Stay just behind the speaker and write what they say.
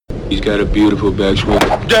He's got a beautiful backswing.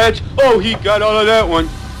 Oh, he got all of that one.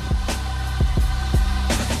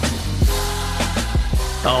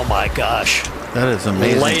 Oh my gosh. That is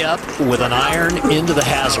amazing. Layup with an iron into the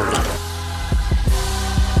hazard.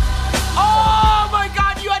 Oh my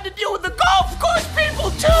God, you had to deal with the golf course people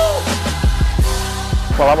too!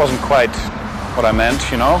 Well, that wasn't quite what I meant,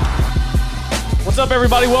 you know. What's up,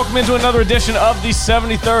 everybody? Welcome into another edition of the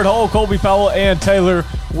 73rd Hole. Colby Powell and Taylor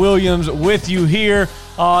Williams with you here.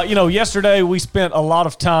 Yesterday we spent a lot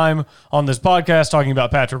of time on this podcast talking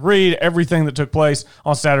about Patrick Reed, everything that took place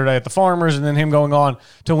on Saturday at the Farmers, and then him going on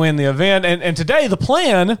to win the event. And today the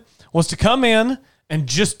plan was to come in and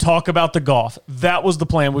just talk about the golf. That was the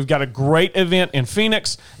plan. We've got a great event in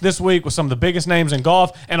Phoenix this week with some of the biggest names in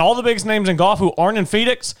golf, and all the biggest names in golf who aren't in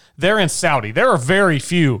Phoenix, they're in Saudi. There are very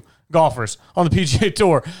few golfers on the PGA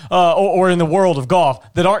Tour or in the world of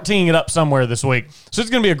golf that aren't teeing it up somewhere this week. So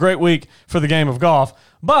it's going to be a great week for the game of golf.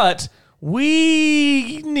 But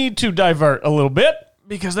we need to divert a little bit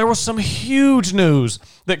because there was some huge news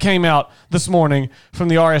that came out this morning from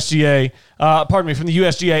the from the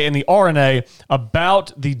USGA and the R&A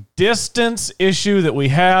about the distance issue that we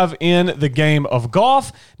have in the game of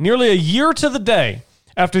golf. Nearly a year to the day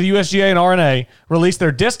after the USGA and R&A released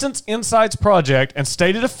their Distance Insights project and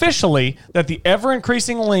stated officially that the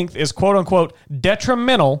ever-increasing length is quote-unquote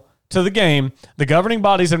detrimental to the game, the governing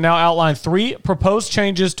bodies have now outlined 3 proposed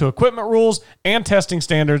changes to equipment rules and testing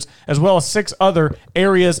standards, as well as 6 other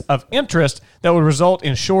areas of interest that would result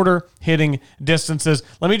in shorter hitting distances.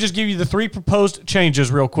 Let me just give you the 3 proposed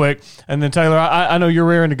changes real quick, and then Taylor, I know you're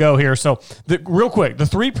raring to go here, so real quick, the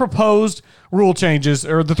 3 proposed rule changes,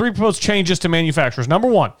 or the 3 proposed changes to manufacturers. Number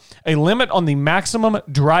 1, a limit on the maximum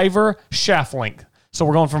driver shaft length. So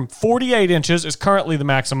we're going from 48 inches is currently the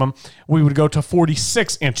maximum. We would go to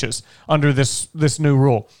 46 inches under this new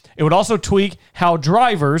rule. It would also tweak how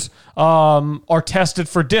drivers are tested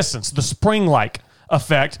for distance, the spring-like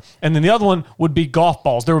effect. And then the other one would be golf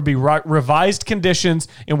balls. There would be revised conditions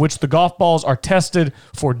in which the golf balls are tested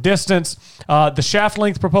for distance. The shaft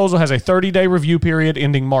length proposal has a 30-day review period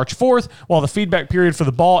ending March 4th, while the feedback period for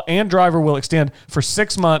the ball and driver will extend for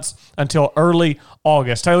 6 months until early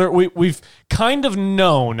August. Taylor, we've kind of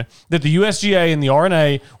known that the USGA and the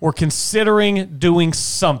R&A were considering doing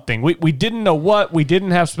something. We didn't know what. We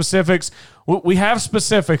didn't have specifics. We have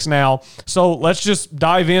specifics now, so let's just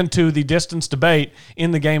dive into the distance debate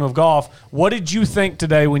in the game of golf. What did you think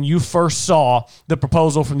today when you first saw the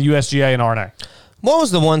proposal from the USGA and R&A? What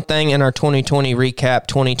was the one thing in our 2020 recap,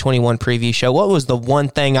 2021 preview show? What was the one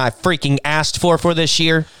thing I freaking asked for this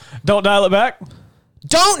year? Don't dial it back.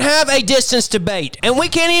 Don't have a distance debate. And we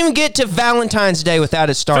can't even get to Valentine's Day without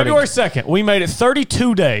it starting. February 2nd, we made it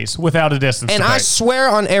 32 days without a distance debate. And I swear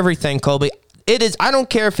on everything, Colby, it is. I don't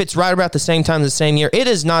care if it's right about the same time, the same year. It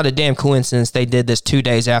is not a damn coincidence they did this 2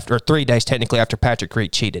 days after, or 3 days technically after Patrick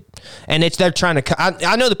Reed cheated. And they're trying to.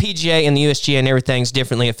 I know the PGA and the USGA and everything's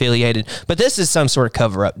differently affiliated, but this is some sort of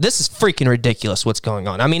cover up. This is freaking ridiculous. What's going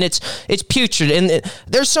on? I mean, it's putrid, and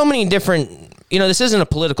there's so many different. This isn't a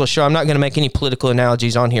political show. I'm not going to make any political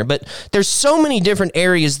analogies on here, but there's so many different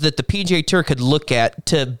areas that the PGA Tour could look at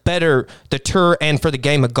to better the tour and for the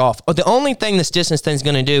game of golf. The only thing this distance thing is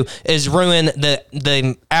going to do is ruin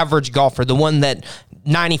the average golfer, the one that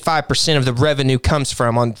 95% of the revenue comes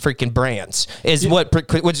from on freaking brands, which is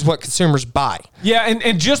what consumers buy. Yeah,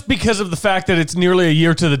 and just because of the fact that it's nearly a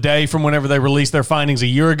year to the day from whenever they released their findings a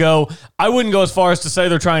year ago, I wouldn't go as far as to say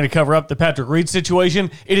they're trying to cover up the Patrick Reed situation.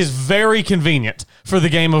 It is very convenient for the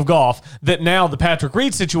game of golf that now the Patrick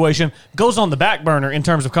Reed situation goes on the back burner in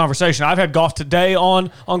terms of conversation. I've had Golf Today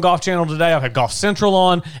on Golf Channel today. I've had Golf Central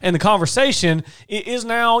on, and the conversation is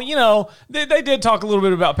now, they did talk a little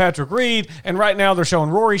bit about Patrick Reed, and right now they're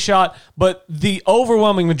showing Rory shot, but the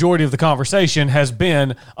overwhelming majority of the conversation has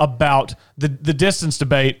been about the distance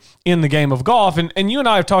debate in the game of golf. And you and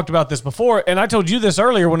I have talked about this before, and I told you this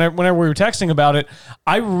earlier whenever we were texting about it.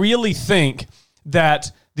 I really think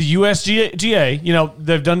that the USGA,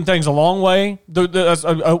 they've done things a long way,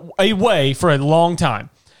 a way for a long time.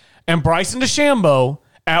 And Bryson DeChambeau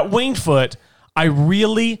at Winged Foot, I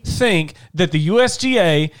really think that the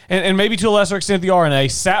USGA, and maybe to a lesser extent the R&A,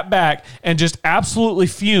 sat back and just absolutely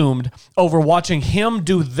fumed over watching him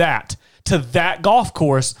do that to that golf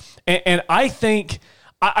course. And I think,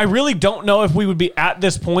 I really don't know if we would be at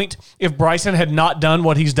this point if Bryson had not done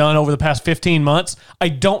what he's done over the past 15 months. I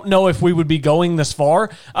don't know if we would be going this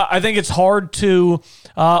far. I think it's hard to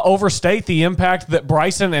overstate the impact that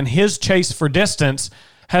Bryson and his chase for distance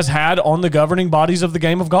has had on the governing bodies of the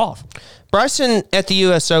game of golf. Bryson at the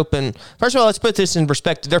U.S. Open, first of all, let's put this in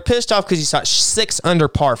perspective. They're pissed off because he shot 6 under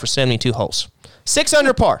par for 72 holes. 6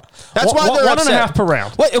 under par. That's why they're upset. 1.5 per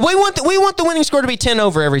round. We want the winning score to be 10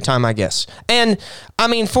 over every time, I guess. And I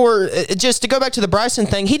mean, for just to go back to the Bryson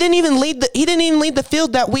thing, he didn't even lead the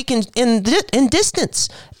field that week in distance,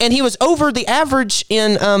 and he was over the average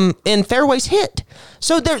in fairways hit.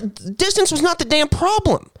 So distance was not the damn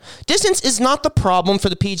problem. Distance is not the problem for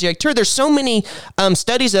the PGA Tour. There's so many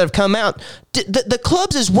studies that have come out. The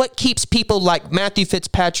clubs is what keeps people like Matthew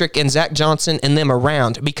Fitzpatrick and Zach Johnson and them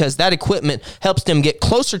around, because that equipment helps them get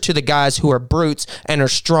closer to the guys who are brutes and are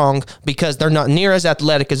strong, because they're not near as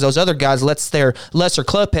athletic as those other guys. Lets their lesser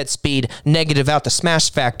club head speed negative out the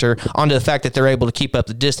smash factor onto the fact that they're able to keep up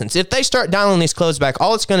the distance. If they start dialing these clubs back,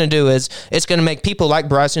 all it's going to do is it's going to make people like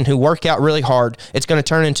Bryson, who work out really hard, it's going to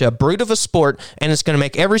turn into a brute of a sport, and it's going to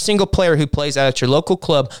make every single player who plays out at your local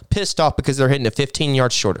club pissed off because they're hitting it 15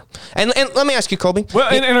 yards shorter. And let me ask you, Colby. Well,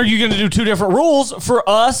 and are you going to do 2 different rules for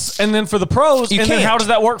us and then for the pros? Then how does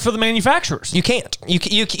that work for the manufacturers? You can't. You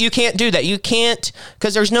can't do that. You can't,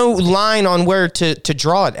 because there's no line on where to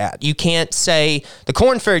draw it at. You can't say the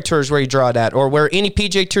Corn Ferry Tour is where you draw it at, or where any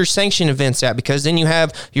PGA Tour sanctioned events at, because then you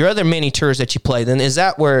have your other mini tours that you play. Then is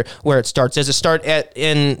that where it starts? Does it start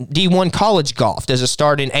in D1 college golf? Does it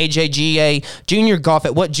start in AJGA junior golf?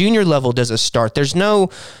 At what junior level does it start? There's no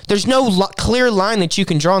clear line that you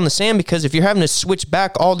can draw in the sand, because if you're having to switch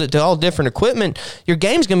back to all different equipment, your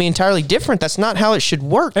game's going to be entirely different. That's not how it should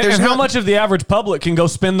work. And how much of the average public can go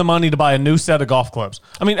spend the money to buy a new set of golf clubs?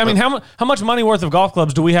 I mean, how much money worth of golf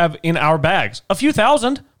clubs do we have in our bags? A few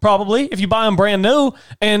thousand, probably, if you buy them brand new.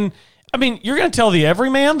 And I mean, you're going to tell the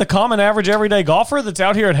everyman, the common average everyday golfer that's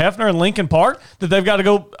out here at Hefner and Lincoln Park, that they've got to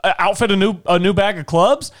go outfit a new bag of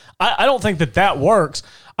clubs? I don't think that works.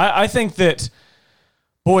 I think that,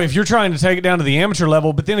 boy, if you're trying to take it down to the amateur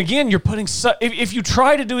level, but then again, you're putting if you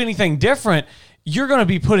try to do anything different, you're going to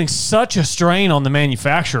be putting such a strain on the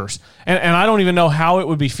manufacturers. And I don't even know how it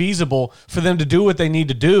would be feasible for them to do what they need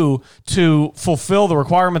to do to fulfill the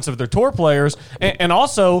requirements of their tour players and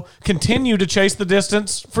also continue to chase the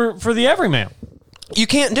distance for the everyman. You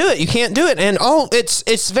can't do it. You can't do it. And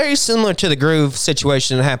it's very similar to the Groove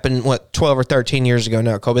situation that happened, 12 or 13 years ago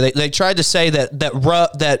now, Colby. They tried to say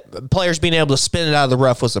that players being able to spin it out of the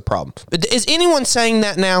rough was the problem. Is anyone saying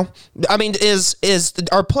that now? I mean,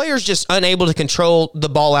 are players just unable to control the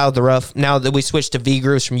ball out of the rough now that we switched to V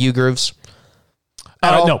grooves from U grooves?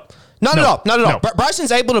 No. Not at all.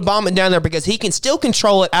 Bryson's able to bomb it down there because he can still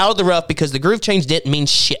control it out of the rough, because the groove change didn't mean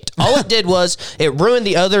shit. All it did was it ruined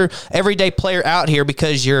the other everyday player out here,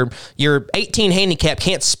 because your 18 handicap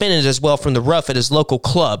can't spin it as well from the rough at his local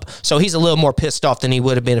club. So he's a little more pissed off than he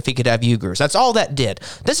would have been if he could have U grooves. That's all that did.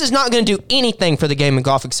 This is not going to do anything for the game of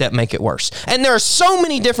golf except make it worse. And there are so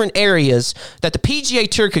many different areas that the PGA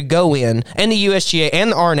Tour could go in, and the USGA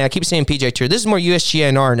and the R&A. I keep saying PGA Tour. This is more USGA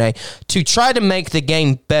and R&A, to try to make the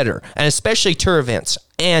game better, and especially tour events.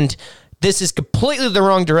 And this is completely the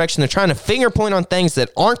wrong direction. They're trying to finger point on things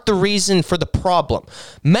that aren't the reason for the problem.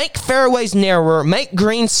 Make fairways narrower, make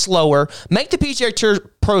greens slower, make the PGA Tour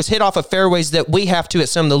pros hit off of fairways that we have to at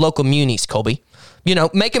some of the local munis, Colby.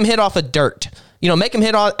 Make them hit off of dirt. Make them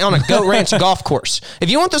hit on a Goat Ranch golf course. If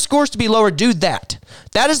you want the scores to be lower, do that.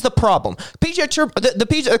 That is the problem. PGA Tour, the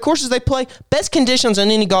PGA courses they play, best conditions on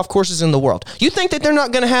any golf courses in the world. You think that they're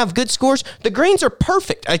not going to have good scores? The greens are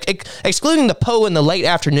perfect. Excluding the Poe in the late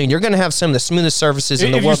afternoon, you're going to have some of the smoothest surfaces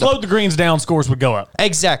in the world. If you slowed the greens down, scores would go up.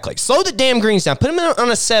 Exactly. Slow the damn greens down. Put them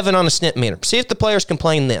on a 7 on a snip meter. See if the players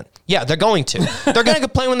complain then. Yeah, they're going to. They're going to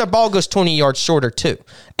complain when their ball goes 20 yards shorter too.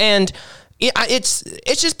 And it's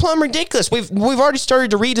just plumb ridiculous. We've already started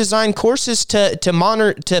to redesign courses to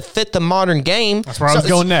fit the modern game. That's where I was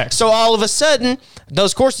going next. So all of a sudden,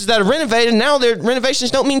 those courses that are renovated, now their renovations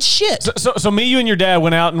don't mean shit. So me, you, and your dad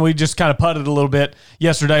went out and we just kind of putted a little bit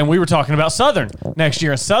yesterday, and we were talking about Southern next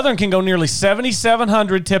year. And Southern can go nearly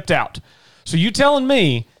 7,700 tipped out. So you telling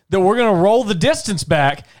me that we're going to roll the distance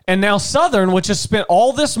back, and now Southern, which has spent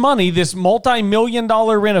all this money, this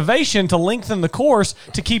multi-million-dollar renovation to lengthen the course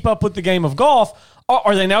to keep up with the game of golf,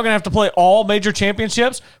 are they now going to have to play all major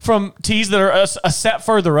championships from tees that are a set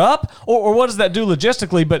further up? Or what does that do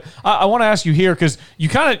logistically? But I want to ask you here, because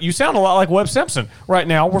you sound a lot like Webb Simpson right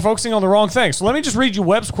now. We're focusing on the wrong thing. So let me just read you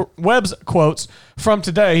Webb's quotes from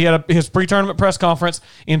today. He had his pre-tournament press conference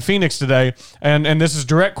in Phoenix today, and this is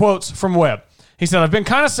direct quotes from Webb. He said, I've been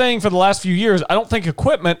kind of saying for the last few years, I don't think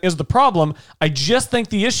equipment is the problem. I just think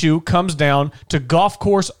the issue comes down to golf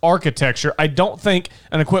course architecture. I don't think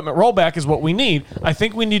an equipment rollback is what we need. I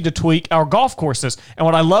think we need to tweak our golf courses. And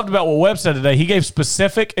what I loved about what Webb said today, he gave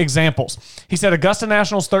specific examples. He said, Augusta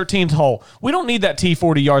National's 13th hole. We don't need that tee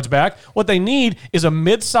 40 yards back. What they need is a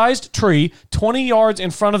mid-sized tree 20 yards in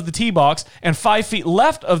front of the tee box and 5 feet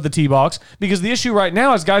left of the tee box, because the issue right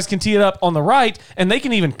now is guys can tee it up on the right and they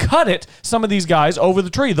can even cut it. Some of these guys over the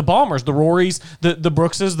tree, the Bombers, the Rorys, the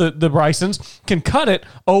Brookses, the Brysons can cut it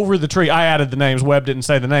over the tree. I added the names. Webb didn't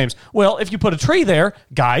say the names. Well, if you put a tree there,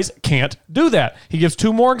 guys can't do that. He gives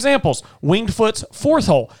 2 more examples. Winged Foot's 4th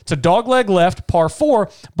hole. It's a dogleg left, par 4,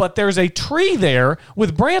 but there's a tree there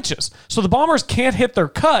with branches. So the Bombers can't hit their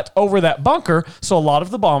cut over that bunker, so a lot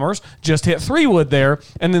of the Bombers just hit 3-wood there.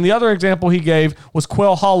 And then the other example he gave was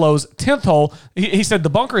Quail Hollow's 10th hole. He said the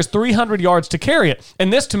bunker is 300 yards to carry it.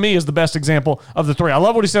 And this, to me, is the best example of the 3. I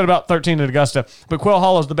love what he said about 13 at Augusta, but Quail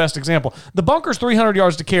Hollow's the best example. The bunker's 300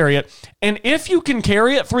 yards to carry it, and if you can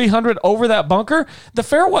carry it 300 over that bunker, the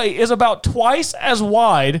fairway is about twice as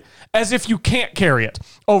wide as if you can't carry it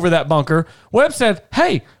over that bunker. Webb said,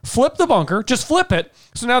 hey, flip the bunker, just flip it.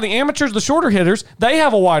 So now the amateurs, the shorter hitters, they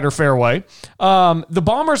have a wider fairway. The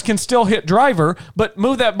Bombers can still hit driver, but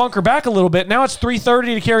move that bunker back a little bit. Now it's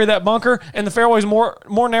 330 to carry that bunker, and the fairway's more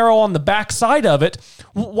narrow on the back side of it.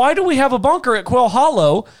 Why do we have a bunker at Quail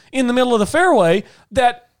Hollow in the middle of the fairway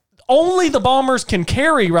that only the Bombers can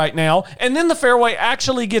carry right now, and then the fairway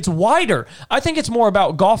actually gets wider? I think it's more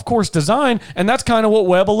about golf course design, and that's kind of what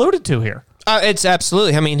Webb alluded to here. It's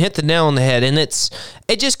absolutely. I mean, hit the nail on the head, and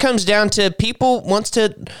it just comes down to people wants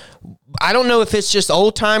to. I don't know if it's just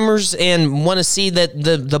old timers and want to see that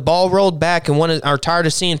the ball rolled back and are tired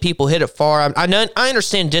of seeing people hit it far. I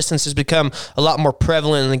understand distance has become a lot more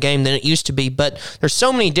prevalent in the game than it used to be, but there's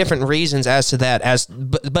so many different reasons as to that.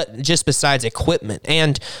 But just besides equipment,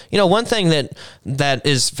 and one thing that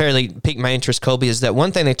is fairly piqued my interest, Colby, is that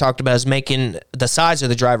one thing they talked about is making the size of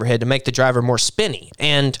the driver head to make the driver more spinny.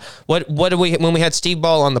 And what did when we had Steve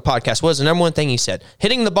Ball on the podcast, what was the number one thing he said?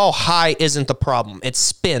 Hitting the ball high isn't the problem; it's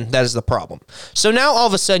spin that is the problem. So now all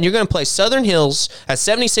of a sudden you're going to play Southern Hills at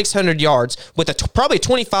 7,600 yards with probably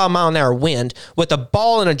 25-mile-an-hour wind with a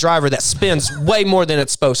ball and a driver that spins way more than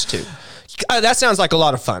it's supposed to. That sounds like a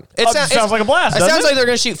lot of fun. It sounds like a blast. It sounds like they're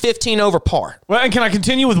going to shoot 15 over par. Well, and can I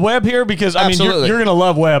continue with Webb here? Because, I mean, Absolutely. you're going to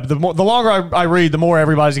love Webb. The longer I read, the more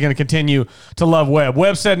everybody's going to continue to love Webb.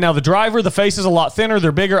 Webb said, now the driver, the face is a lot thinner.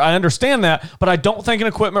 They're bigger. I understand that, but I don't think an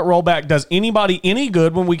equipment rollback does anybody any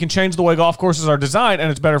good when we can change the way golf courses are designed, and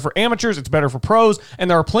it's better for amateurs, it's better for pros, and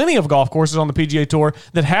there are plenty of golf courses on the PGA Tour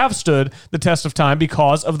that have stood the test of time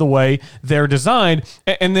because of the way they're designed.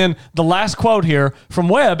 And then the last quote here from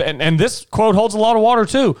Webb, and this quote holds a lot of water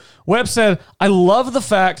too. Webb said, I love the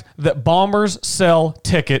fact that Bombers sell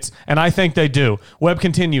tickets, and I think they do. Webb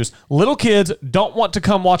continues, little kids don't want to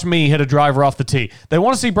come watch me hit a driver off the tee. They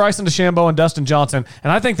want to see Bryson DeChambeau and Dustin Johnson,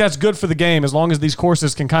 and I think that's good for the game as long as these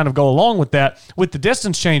courses can kind of go along with that, with the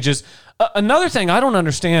distance changes. Another thing, I don't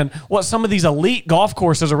understand what some of these elite golf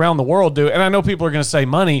courses around the world do, and I know people are going to say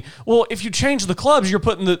money. Well, if you change the clubs, you're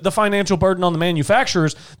putting the financial burden on the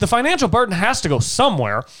manufacturers. The financial burden has to go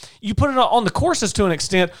somewhere. You put it on the courses to an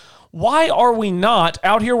extent. Why are we not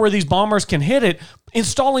out here where these Bombers can hit it,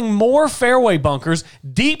 installing more fairway bunkers,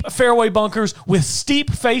 deep fairway bunkers with steep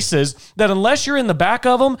faces that unless you're in the back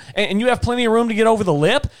of them and you have plenty of room to get over the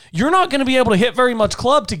lip, you're not going to be able to hit very much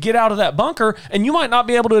club to get out of that bunker, and you might not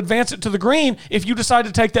be able to advance it to the green if you decide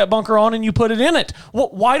to take that bunker on and you put it in it. Well,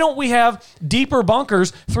 why don't we have deeper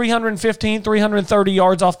bunkers 315, 330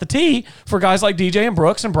 yards off the tee for guys like DJ and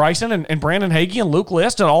Brooks and Bryson and Brandon Hagee and Luke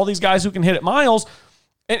List and all these guys who can hit it miles?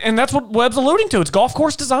 And that's what Webb's alluding to. It's golf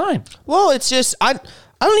course design. Well, it's just I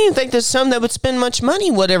don't even think there's some that would spend much money.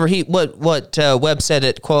 Whatever what Webb said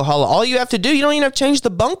at Quail Hollow. All you have to do, you don't even have to change the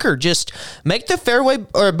bunker. Just make the fairway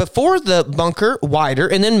or before the bunker wider,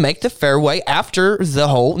 and then make the fairway after the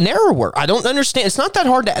hole narrower. I don't understand. It's not that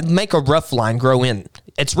hard to make a rough line grow in.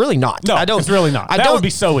 It's really not. No, it's really not. That would be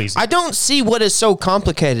so easy. I don't see what is so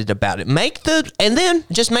complicated about it. And then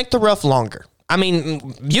just make the rough longer. I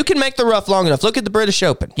mean, you can make the rough long enough. Look at the British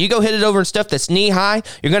Open. You go hit it over in stuff that's knee high,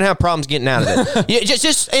 you're going to have problems getting out of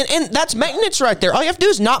it. And that's maintenance right there. All you have to do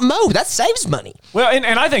is not mow. That saves money. Well, and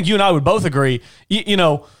I think you and I would both agree,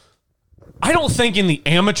 I don't think in the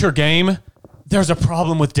amateur game there's a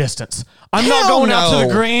problem with distance. I'm not going out to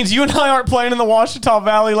the greens. You and I aren't playing in the Washita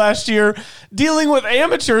Valley last year, dealing with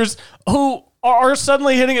amateurs who are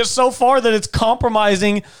suddenly hitting it so far that it's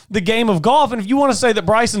compromising the game of golf. And if you want to say that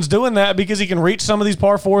Bryson's doing that because he can reach some of these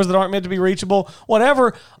par fours that aren't meant to be reachable,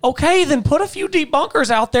 whatever, okay, then put a few deep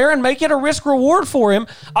bunkers out there and make it a risk reward for him.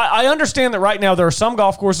 I understand that right now there are some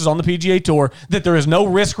golf courses on the PGA Tour that there is no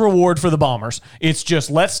risk reward for the bombers. It's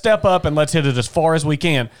just let's step up and let's hit it as far as we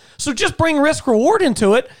can. So just bring risk reward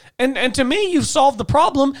into it. And to me, you've solved the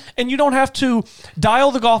problem, and you don't have to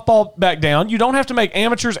dial the golf ball back down. You don't have to make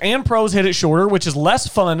amateurs and pros hit it shorter, which is less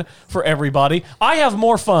fun for everybody. I have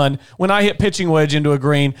more fun when I hit pitching wedge into a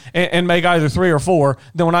green and make either 3 or 4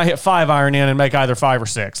 than when I hit 5-iron in and make either 5 or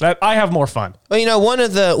 6. I have more fun. Well, you know, one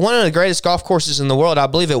of the greatest golf courses in the world, I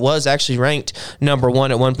believe it was actually ranked number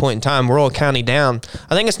 1 at one point in time, Royal County Down.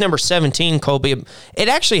 I think it's number 17, Colby. It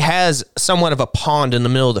actually has somewhat of a pond in the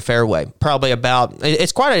middle of the fairway, probably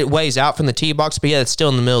it's quite a ways out from the tee box, but yeah, it's still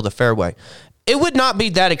in the middle of the fairway. It would not be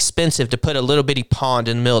that expensive to put a little bitty pond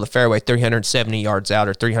in the middle of the fairway 370 yards out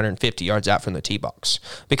or 350 yards out from the tee box.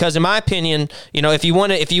 Because in my opinion, you know, if you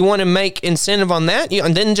want to make incentive on that,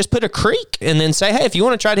 and then just put a creek and then say, hey, if you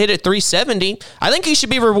want to try to hit it 370, I think you should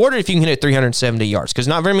be rewarded if you can hit it 370 yards, because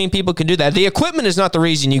not very many people can do that. The equipment is not the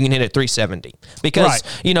reason you can hit it 370, because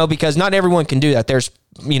because not everyone can do that. There's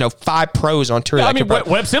 5 pros on tour. Yeah, I mean,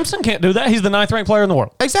 Webb Simpson can't do that. He's the 9th ranked player in the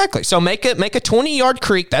world. Exactly. So make a 20-yard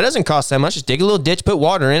creek. That doesn't cost that much. Just dig a little ditch, put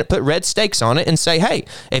water in it, put red stakes on it, and say, hey,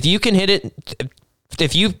 if you can hit it,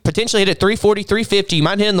 if you potentially hit it 340, 350, you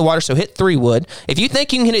might hit it in the water, so hit 3 wood. If you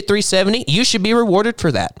think you can hit it 370, you should be rewarded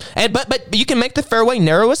for that. And but you can make the fairway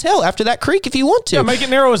narrow as hell after that creek if you want to. Yeah, make it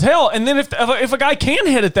narrow as hell. And then if a guy can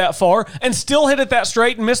hit it that far and still hit it that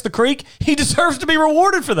straight and miss the creek, he deserves to be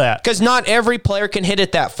rewarded for that. Because not every player can hit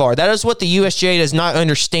it that far. That is what the USGA does not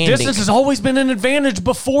understand. Distance has always been an advantage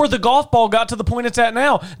before the golf ball got to the point it's at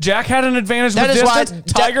now. Jack had an advantage with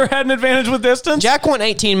distance. Tiger had an advantage with distance. Jack won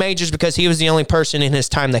 18 majors because he was the only person in his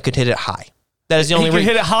time that could hit it high. That is the only reason. He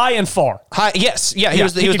could hit it high and far. High, yes. Yeah, he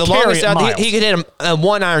was the longest out. He could hit a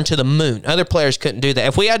 1-iron to the moon. Other players couldn't do that.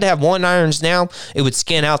 If we had to have 1-irons now, it would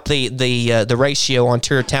skin out the ratio on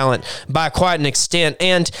tour talent by quite an extent.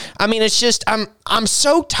 And I mean, it's just I'm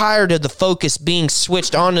so tired of the focus being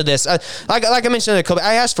switched onto this. Like I mentioned,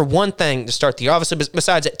 I asked for one thing to start the year. Obviously,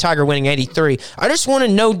 besides Tiger winning 83, I just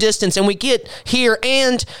wanted no distance, and we get here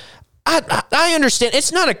and. I understand.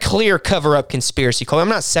 It's not a clear cover-up conspiracy, Cole. I'm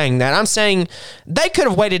not saying that. I'm saying they could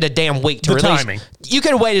have waited a damn week to release. Timing. You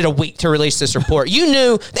could have waited a week to release this report. You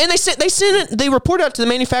knew, and they sent the report out to the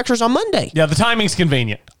manufacturers on Monday. Yeah, the timing's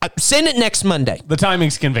convenient. Send it next Monday. The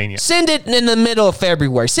timing's convenient. Send it in the middle of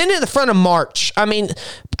February. Send it in the front of March. I mean,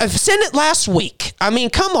 send it last week. I mean,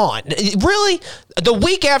 come on. Really? The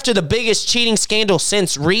week after the biggest cheating scandal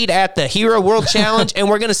since Reed at the Hero World Challenge, and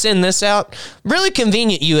we're going to send this out? Really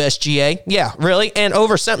convenient, USGA. Yeah, really. And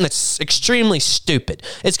over something that's extremely stupid.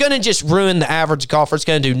 It's going to just ruin the average golfer. It's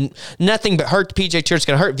going to do nothing but hurt the PGA Tour. It's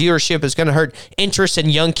going to hurt viewership. It's going to hurt interest in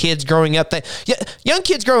young kids growing up. Young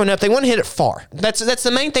kids growing up, they want to hit it far. That's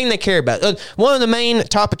the main thing they care about. One of the main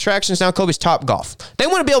top attractions now, Kobe's Top Golf. They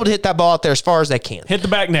want to be able to hit that ball out there as far as they can. Hit the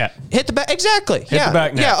back net. Hit the back. Exactly. Hit the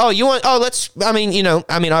back net. Yeah.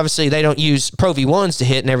 Obviously they don't use Pro V1s to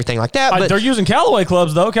hit and everything like that. But they're using Callaway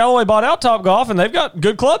clubs, though. Callaway bought out Top Golf, and they've got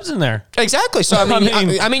good clubs in there. Exactly. So,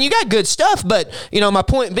 I mean, you got good stuff, but, my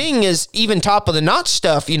point being is even top of the notch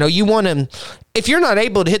stuff, you want to, if you're not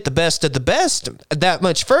able to hit the best of the best that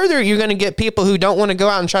much further, you're going to get people who don't want to go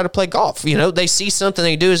out and try to play golf. They see something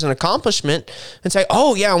they do as an accomplishment and say,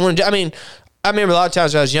 oh, yeah, I want to do. I remember a lot of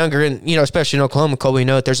times when I was younger, and, especially in Oklahoma, Colby,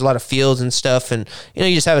 that there's a lot of fields and stuff, and,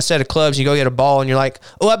 you just have a set of clubs, you go get a ball, and you're like,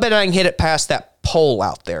 oh, I bet I can hit it past that pole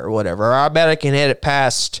out there or whatever, or I bet I can hit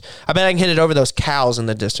it over those cows in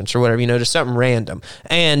the distance or whatever, just something random.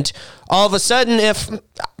 And all of a sudden, if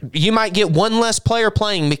you might get one less player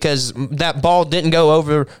playing because that ball didn't go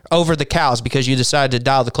over the cows because you decided to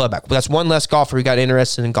dial the club back. But that's one less golfer who got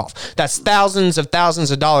interested in golf. That's thousands of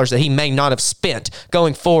dollars that he may not have spent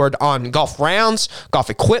going forward on golf rounds, golf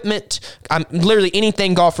equipment, literally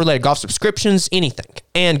anything golf related, golf subscriptions, anything.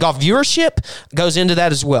 And golf viewership goes into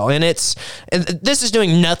that as well. And this is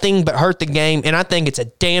doing nothing but hurt the game. And I think it's a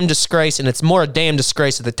damn disgrace, and it's more a damn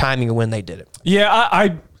disgrace of the timing of when they did it. Yeah,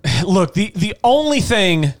 I look, the only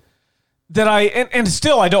thing that and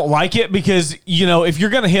still I don't like it because, if you're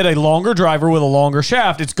going to hit a longer driver with a longer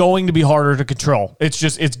shaft, it's going to be harder to control.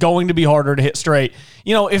 It's going to be harder to hit straight.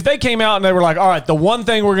 If they came out and they were like, all right, the one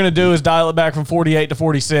thing we're going to do is dial it back from 48 to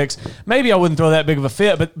 46, maybe I wouldn't throw that big of a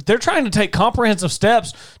fit, but they're trying to take comprehensive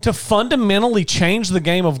steps to fundamentally change the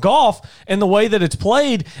game of golf and the way that it's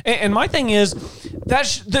played. And my thing is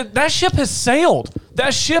that ship has sailed.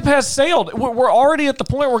 that ship has sailed. We're already at the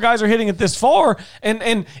point where guys are hitting it this far,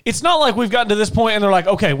 and it's not like we've gotten to this point and they're like,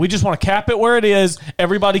 okay, we just want to cap it where it is.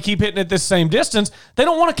 Everybody keep hitting it this same distance. They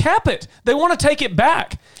don't want to cap it. They want to take it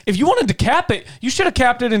back. If you wanted to cap it, you should have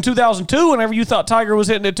capped it in 2002 whenever you thought Tiger was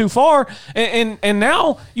hitting it too far, and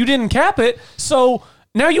now you didn't cap it. So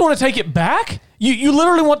now you want to take it back? You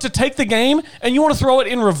literally want to take the game and you want to throw it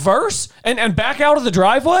in reverse and back out of the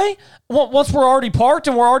driveway once we're already parked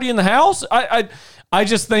and we're already in the house? I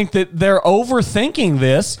just think that they're overthinking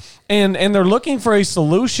this and they're looking for a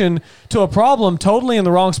solution to a problem totally in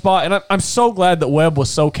the wrong spot. And I'm so glad that Webb was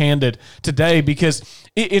so candid today, because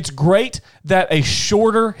it's great that a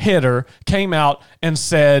shorter hitter came out and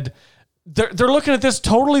said they're looking at this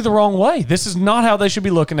totally the wrong way. This is not how they should be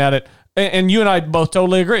looking at it. And you and I both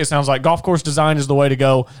totally agree. It sounds like golf course design is the way to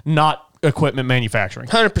go, not equipment manufacturing.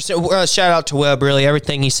 100%. Shout out to Webb. Really,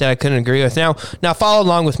 everything he said I couldn't agree with. Now follow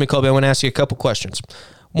along with me, Colby. I want to ask you a couple questions.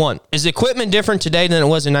 One, is the equipment different today than it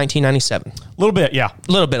was in 1997? A little bit, yeah.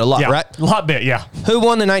 A little bit, a lot, Yeah, right? A lot bit, yeah. Who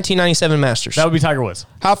won the 1997 Masters? That would be Tiger Woods.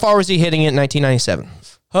 How far was he hitting it in 1997?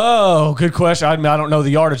 Oh, good question. I don't know the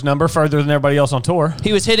yardage number further than everybody else on tour.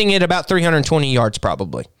 He was hitting it about 320 yards,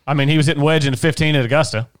 probably. I mean, he was hitting wedge in 15 at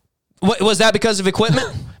Augusta. Was that because of equipment?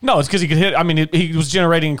 No, it's because he could hit. I mean, he was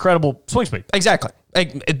generating incredible swing speed. Exactly.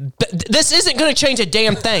 This isn't going to change a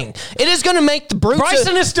damn thing. It is going to make the brutes.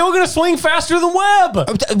 Bryson is still going to swing faster than Webb.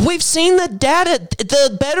 We've seen the data.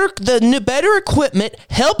 The better equipment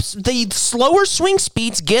helps the slower swing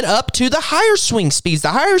speeds get up to the higher swing speeds.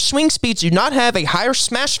 The higher swing speeds do not have a higher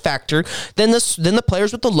smash factor than the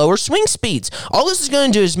players with the lower swing speeds. All this is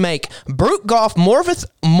going to do is make brute golf more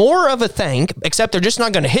of a thing. Except they're just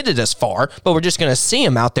not going to hit it as far, but we're just going to see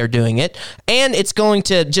them out there doing it, and it's going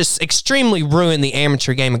to just extremely ruin the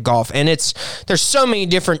amateur game of golf. And there's so many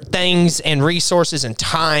different things and resources and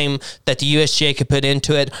time that the USGA could put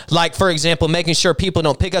into it. Like, for example, making sure people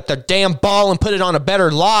don't pick up their damn ball and put it on a better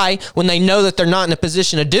lie when they know that they're not in a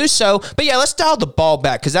position to do so. But yeah, let's dial the ball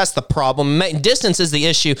back, because that's the problem. Distance is the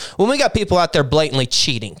issue when we got people out there blatantly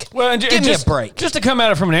cheating. Well, give me a break. Just to come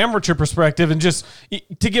at it from an amateur perspective, and just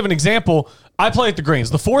to give an example, I play at the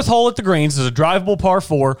greens. The fourth hole at the greens is a drivable par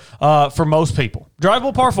 4 for most people.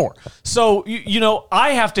 Drivable par 4. So,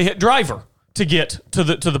 I have to hit driver to get to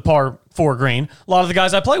the par 4 green. A lot of the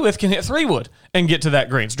guys I play with can hit 3-wood and get to that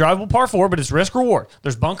green. It's drivable par 4, but it's risk reward.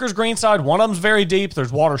 There's bunkers greenside. One of them's very deep.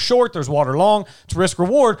 There's water short. There's water long. It's risk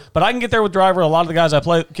reward, but I can get there with driver. A lot of the guys I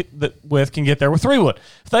play with can get there with 3-wood.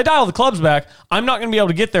 If they dial the clubs back, I'm not going to be able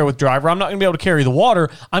to get there with driver. I'm not going to be able to carry the water.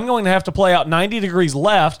 I'm going to have to play out 90 degrees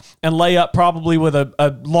left and lay up probably with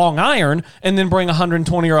a long iron and then bring a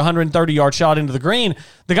 120 or 130 yard shot into the green.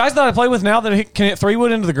 The guys that I play with now that can hit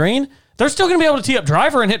 3-wood into the green, they're still going to be able to tee up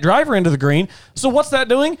driver and hit driver into the green. So what's that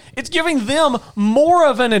doing? It's giving them more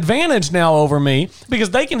of an advantage now over me,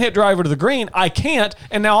 because they can hit driver to the green. I can't,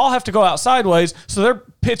 and now I'll have to go out sideways. So they're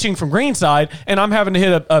pitching from greenside, and I'm having to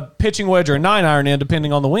hit a pitching wedge or a 9-iron in,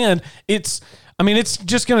 depending on the wind. It's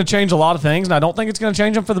just going to change a lot of things, and I don't think it's going to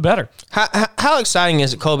change them for the better. How exciting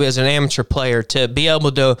is it, Colby, as an amateur player, to be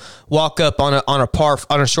able to walk up on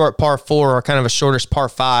a short par 4 or kind of a shortest par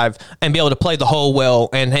 5 and be able to play the hole well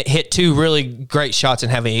and hit 2 really great shots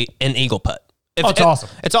and have an eagle putt? It's awesome.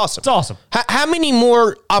 It's awesome. It's awesome. How many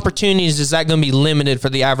more opportunities is that going to be limited for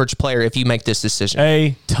the average player if you make this decision?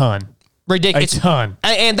 A ton. Ridiculous. A ton.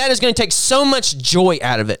 And that is going to take so much joy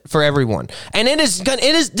out of it for everyone. And this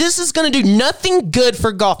is going to do nothing good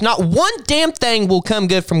for golf. Not one damn thing will come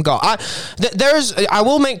good from golf. I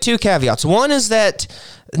will make 2 caveats. One is that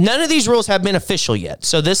none of these rules have been official yet.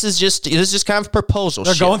 So this is just kind of a proposal.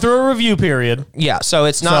 They're going through a review period. Yeah, so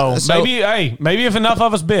it's not. So maybe if enough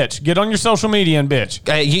of us bitch, get on your social media and bitch.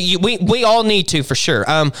 We all need to, for sure.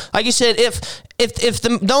 Like you said, if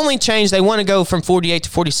the only change they want to go from 48 to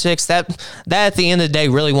 46, that at the end of the day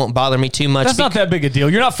really won't bother me too much. That's not that big a deal.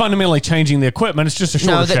 You're not fundamentally changing the equipment. It's just a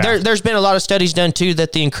shorter shaft. There's been a lot of studies done too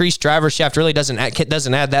that the increased driver shaft really doesn't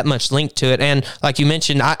add that much link to it. And like you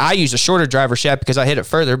mentioned, I use a shorter driver shaft because I hit it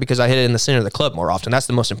further, because I hit it in the center of the club more often. That's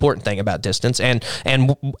the most important thing about distance, and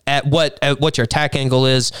at what your attack angle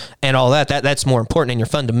is and all that's more important in your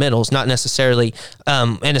fundamentals, not necessarily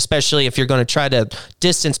and especially if you're going to try to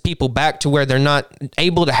distance people back to where they're not not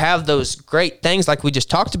able to have those great things like we just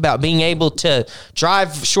talked about, being able to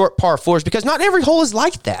drive short par fours, because not every hole is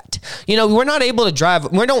like that. We're not able to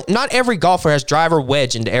drive. Not every golfer has driver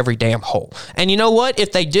wedge into every damn hole. And you know what?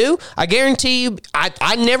 If they do, I guarantee you,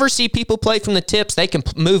 I never see people play from the tips. They can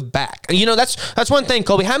move back. That's one thing,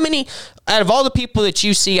 Colby. How many out of all the people that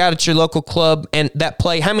you see out at your local club and that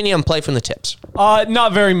play, how many of them play from the tips?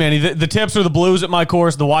 Not very many. The tips are the blues at my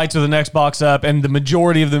course. The whites are the next box up, and the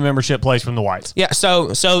majority of the membership plays from the whites. Yeah,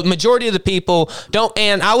 so majority of the people don't,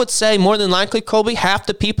 and I would say more than likely, Colby, half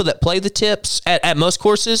the people that play the tips at most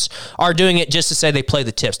courses are doing it just to say they play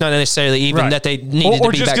the tips, not necessarily even that they needed to be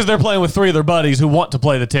or just back. because they're playing with three of their buddies who want to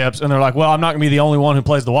play the tips, and they're like, well, I'm not going to be the only one who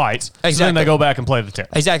plays the whites. Exactly. So then they go back and play the tips.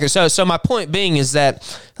 Exactly. So my point being is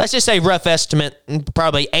that, let's just say rough estimate,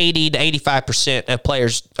 probably 80 to 85% of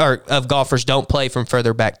players or of golfers don't play from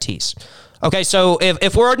further back tees. Okay, so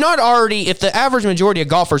if we're not already, if the average majority of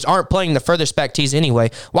golfers aren't playing the furthest back tees anyway,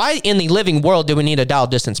 why in the living world do we need a dial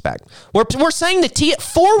distance back? We're saying to tee it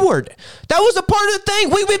forward. That was a part of the thing.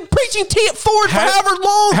 We've been preaching tee it forward for however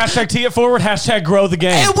long. Hashtag tee it forward, hashtag grow the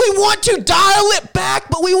game. And we want to dial it back,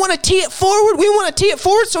 but we want to tee it forward. We want to tee it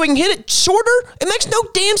forward so we can hit it shorter. It makes no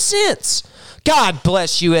damn sense. God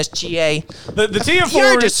bless USGA. The Tee It Forward.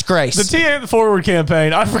 You're a disgrace. The Tee It Forward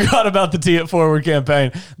campaign. I forgot about the Tee It Forward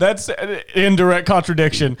campaign. That's in direct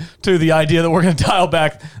contradiction to the idea that we're going to dial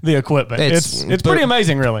back the equipment. It's pretty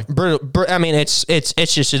amazing, really. I mean, it's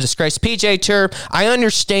just a disgrace. PGA Tour, I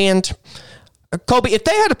understand. Colby, if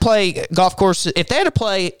they had to play golf courses, if they had to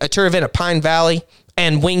play a tour event at Pine Valley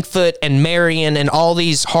and Wingfoot and Marion and all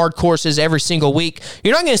these hard courses every single week,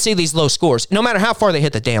 you're not going to see these low scores, no matter how far they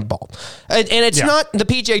hit the damn ball. And it's not the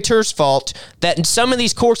PGA Tour's fault that some of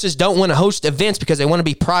these courses don't want to host events because they want to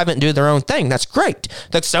be private and do their own thing. That's great.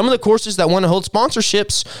 That some of the courses that want to hold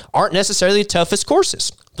sponsorships aren't necessarily the toughest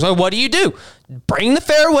courses. So what do? Bring the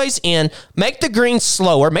fairways in, make the greens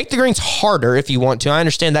slower, make the greens harder if you want to. I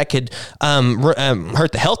understand that could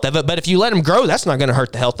hurt the health of it, but if you let them grow, that's not going to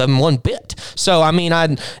hurt the health of them one bit. So, I mean,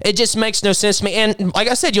 it just makes no sense to me. And like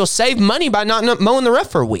I said, you'll save money by not mowing the rough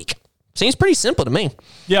for a week. Seems pretty simple to me.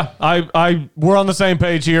 Yeah, we're on the same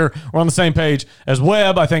page here. We're on the same page as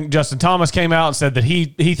Webb. I think Justin Thomas came out and said that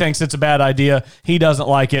he thinks it's a bad idea. He doesn't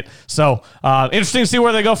like it. So interesting to see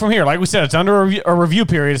where they go from here. Like we said, it's under a review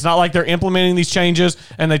period. It's not like they're implementing these changes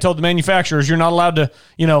and they told the manufacturers you're not allowed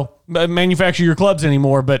to, manufacture your clubs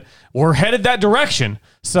anymore. But we're headed that direction.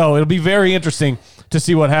 So it'll be very interesting to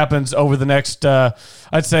see what happens over the next,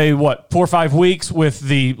 I'd say, 4 or 5 weeks with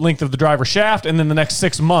the length of the driver shaft, and then the next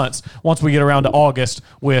 6 months once we get around to August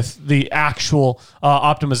with the actual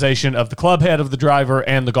optimization of the club head of the driver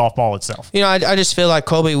and the golf ball itself. I just feel like,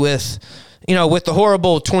 Colby, with the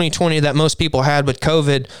horrible 2020 that most people had with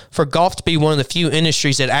COVID, for golf to be one of the few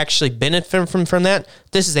industries that actually benefit from that,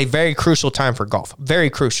 this is a very crucial time for golf. Very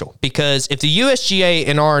crucial. Because if the USGA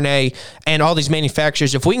and R&A and all these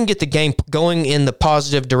manufacturers, if we can get the game going in the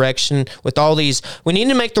positive direction with all these, we need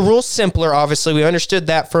to make the rules simpler, obviously. We understood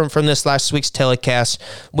that from this last week's telecast.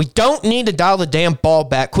 We don't need to dial the damn ball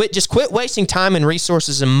back. Just quit wasting time and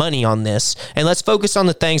resources and money on this, and let's focus on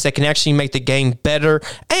the things that can actually make the game better.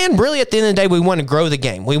 And really, at the end of the day, we want to grow the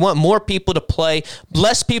game. We want more people to play.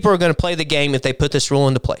 Less people are going to play the game if they put this rule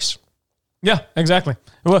into place. Yeah, exactly.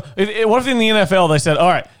 Well, what if in the NFL they said, all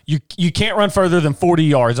right, you can't run further than 40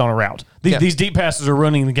 yards on a route. These deep passes are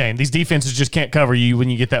running the game. These defenses just can't cover you when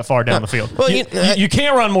you get that far down the field. Well, you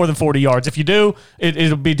can't run more than 40 yards. If you do,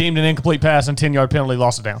 it'll be deemed an incomplete pass and 10-yard penalty,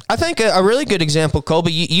 loss of down. I think a really good example,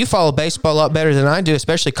 Colby, you follow baseball a lot better than I do,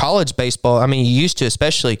 especially college baseball. I mean, you used to,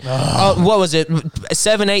 especially. What was it,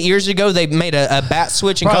 7-8 years ago, they made a bat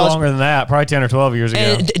switch in probably college? Longer than that, probably 10 or 12 years ago.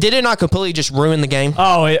 And did it not completely just ruin the game?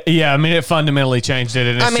 Oh, yeah. I mean, it fundamentally changed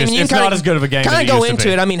it. And it's not as good of a game as it used to be. Kind of go into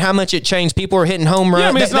it. I mean, how much it changed. People were hitting home runs. Yeah,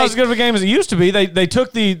 I mean, it's not as good of a game as it used to be. They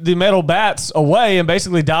took the metal bats away and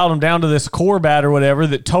basically dialed them down to this core bat or whatever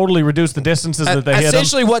that totally reduced the distances that they hit them.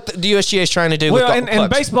 Essentially what the USGA is trying to do with golf clubs. And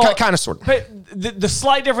baseball, kind of sort of. The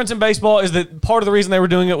slight difference in baseball is that part of the reason they were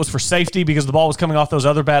doing it was for safety because the ball was coming off those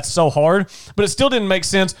other bats so hard, but it still didn't make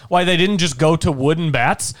sense why they didn't just go to wooden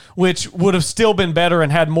bats, which would have still been better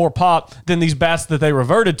and had more pop than these bats that they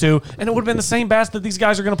reverted to, and it would have been the same bats that these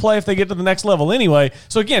guys are going to play if they get to the next level anyway.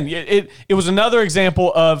 So again, it was another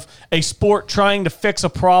example of a sport trying to fix a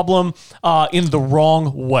problem in the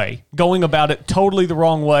wrong way, going about it totally the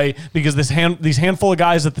wrong way because these handful of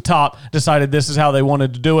guys at the top decided this is how they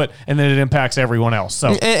wanted to do it, and then it impacts everyone else. So,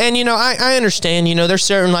 and I understand. There's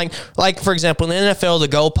certain like for example, in the NFL, the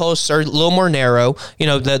goalposts are a little more narrow.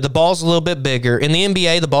 The ball's a little bit bigger. In the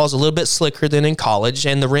NBA, the ball's a little bit slicker than in college,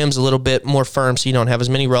 and the rim's a little bit more firm, so you don't have as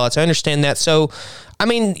many rollouts. I understand that. So, I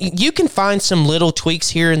mean, you can find some little tweaks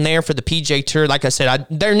here and there for the PGA Tour. Like I said,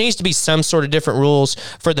 there needs to be some sort of different rules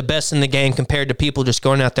for the best in the game compared to people just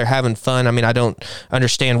going out there having fun. I mean, I don't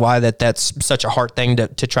understand why that's such a hard thing to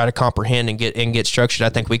try to comprehend and get structured. I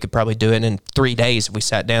think we could probably do it in 3 days if we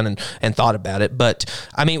sat down and thought about it. But,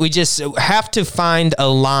 I mean, we just have to find a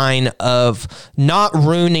line of not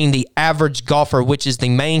ruining the average golfer, which is the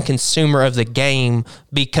main consumer of the game,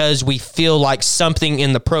 because we feel like something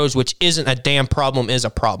in the pros, which isn't a damn problem, is a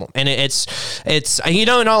problem. And it's in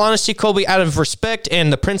all honesty, Colby, out of respect and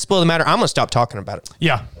the principle of the matter, I'm going to stop talking about it.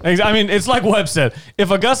 Yeah. I mean, it's like Webb said. If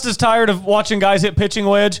Augusta's tired of watching guys hit pitching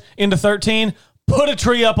wedge into 13, put a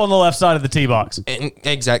tree up on the left side of the tee box.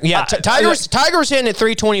 Exactly. Yeah, Tiger was hitting at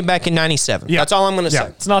 320 back in 97. Yeah. That's all I'm going to say.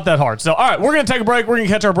 It's not that hard. So, all right, we're going to take a break. We're going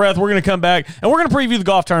to catch our breath. We're going to come back, and we're going to preview the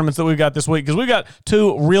golf tournaments that we've got this week because we've got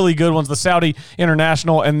 2 really good ones, the Saudi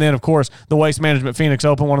International and then, of course, the Waste Management Phoenix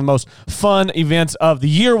Open, one of the most fun events of the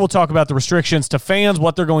year. We'll talk about the restrictions to fans,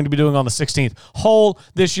 what they're going to be doing on the 16th hole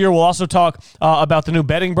this year. We'll also talk about the new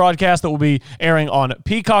betting broadcast that will be airing on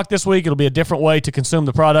Peacock this week. It'll be a different way to consume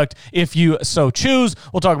the product if you so choose.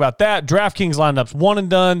 We'll talk about that. DraftKings lineups, one and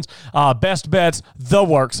dones, best bets, the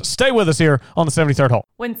works. Stay with us here on the 73rd hole.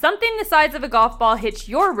 When something the size of a golf ball hits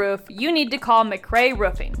your roof, you need to call McRae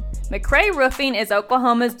Roofing. McRae Roofing is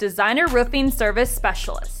Oklahoma's designer roofing service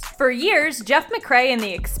specialist. For years, Jeff McRae and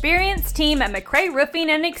the experienced team at McRae Roofing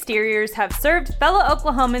and Exteriors have served fellow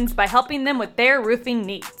Oklahomans by helping them with their roofing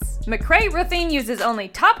needs. McRae Roofing uses only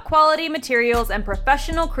top quality materials and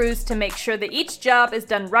professional crews to make sure that each job is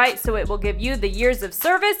done right, so it will give you the years of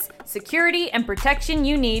service, security, and protection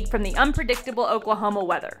you need from the unpredictable Oklahoma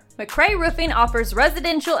weather. McRae Roofing offers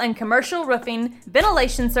residential and commercial roofing,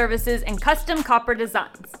 ventilation services, and custom copper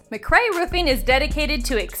designs. McRae Roofing is dedicated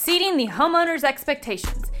to exceeding the homeowner's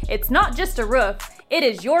expectations. It's not just a roof, it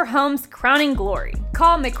is your home's crowning glory.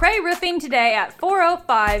 Call McRae Roofing today at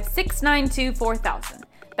 405-692-4000.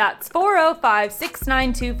 That's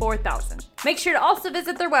 405-692-4000. Make sure to also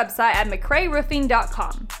visit their website at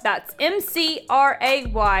mcrayroofing.com. That's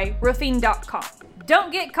MCRAY roofing.com.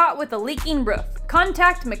 Don't get caught with a leaking roof.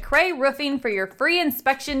 Contact McRae Roofing for your free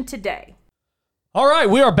inspection today. All right,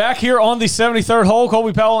 we are back here on the 73rd hole.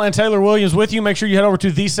 Colby Powell and Taylor Williams with you. Make sure you head over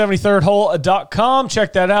to the73rdhole.com.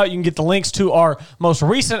 Check that out. You can get the links to our most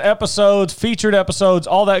recent episodes, featured episodes,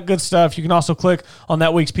 all that good stuff. You can also click on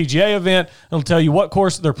that week's PGA event. It'll tell you what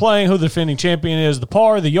course they're playing, who the defending champion is, the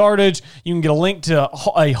par, the yardage. You can get a link to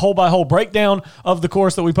a hole-by-hole breakdown of the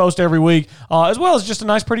course that we post every week, as well as just a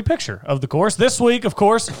nice, pretty picture of the course. This week, of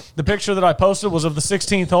course, the picture that I posted was of the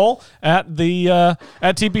 16th hole at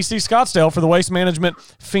TPC Scottsdale for the Waste Management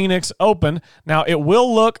Phoenix Open. Now, it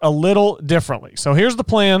will look a little differently. So here's the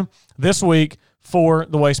plan this week for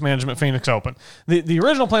the Waste Management Phoenix Open. The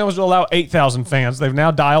original plan was to allow 8,000 fans. They've now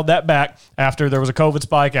dialed that back after there was a COVID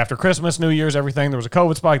spike. After Christmas, New Year's, everything, there was a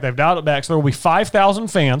COVID spike. They've dialed it back. So there will be 5,000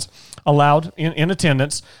 fans allowed in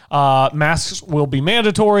attendance. Masks will be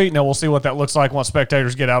mandatory. Now, we'll see what that looks like once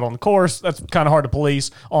spectators get out on the course. That's kind of hard to police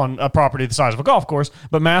on a property the size of a golf course,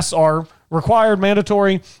 but masks are required,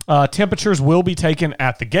 mandatory. Temperatures will be taken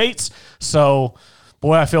at the gates. So,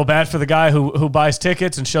 boy, I feel bad for the guy who buys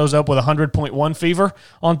tickets and shows up with 100.1 fever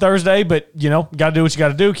on Thursday, but, got to do what you got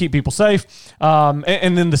to do, keep people safe.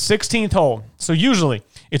 And then the 16th hole. So usually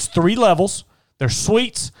it's 3 levels. There's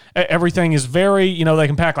suites. Everything is very, they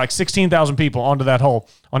can pack like 16,000 people onto that hole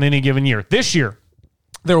on any given year. This year,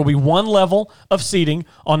 there will be 1 level of seating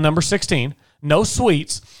on number 16, no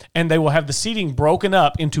suites, and they will have the seating broken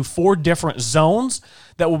up into 4 different zones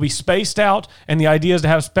that will be spaced out, and the idea is to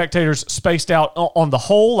have spectators spaced out on the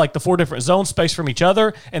hole, like the 4 different zones spaced from each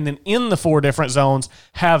other, and then in the 4 different zones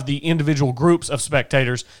have the individual groups of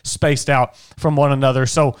spectators spaced out from one another.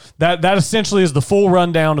 So that essentially is the full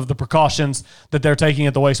rundown of the precautions that they're taking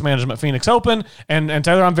at the Waste Management Phoenix Open. And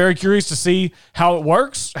Taylor, I'm very curious to see how it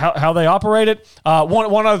works, how they operate it.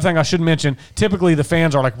 One other thing I should mention, typically the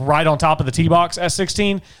fans are like right on top of the tee box at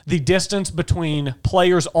 16. The distance between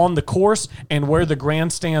players on the course and where the grandstand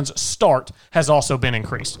grandstands start has also been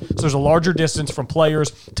increased. So there's a larger distance from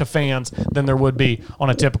players to fans than there would be on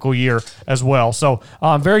a typical year as well. So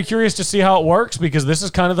I'm very curious to see how it works, because this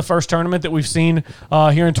is kind of the first tournament that we've seen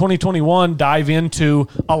here in 2021 dive into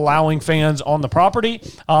allowing fans on the property.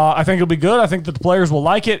 I think it'll be good. I think that the players will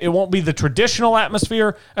like it. It won't be the traditional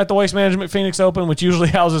atmosphere at the Waste Management Phoenix Open, which usually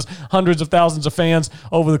houses hundreds of thousands of fans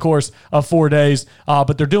over the course of 4 days.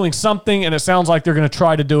 But they're doing something, and it sounds like they're going to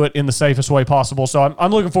try to do it in the safest way possible. So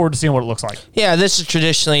I'm looking forward to seeing what it looks like. Yeah, this is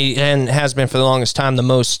traditionally, and has been for the longest time, the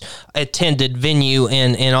most attended venue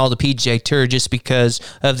in all the PGA Tour, just because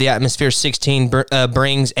of the atmosphere 16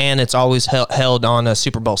 brings, and it's always held on a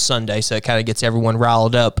Super Bowl Sunday, so it kind of gets everyone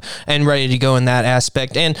riled up and ready to go in that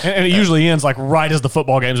aspect. And it usually ends like right as the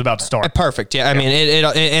football game is about to start. Perfect. Yeah, I mean,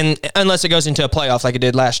 and unless it goes into a playoff like it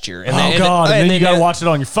did last year. And then you got to watch it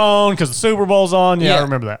on your phone because the Super Bowl's on. Yeah, I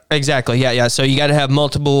remember that. Exactly. Yeah. So you got to have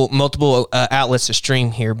multiple outlets to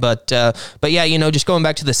stream here. But yeah, just going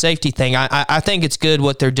back to the safety thing, I think it's good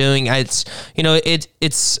what they're doing. It's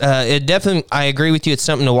it definitely, I agree with you. It's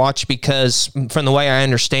something to watch, because from the way I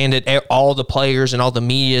understand it, all the players and all the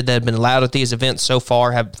media that have been allowed at these events so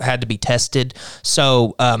far have had to be tested.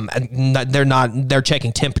 So they're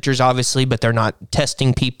checking temperatures, obviously, but they're not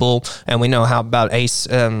testing people. And we know how about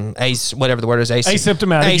whatever the word is,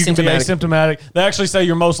 asymptomatic. You can be asymptomatic. They actually say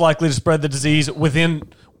you're most likely to spread the disease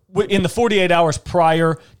in the 48 hours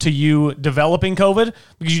prior to you developing COVID,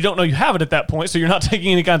 because you don't know you have it at that point, so you're not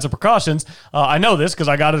taking any kinds of precautions. I know this because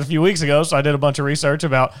I got it a few weeks ago, so I did a bunch of research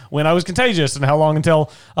about when I was contagious and how long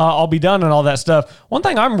until I'll be done and all that stuff. One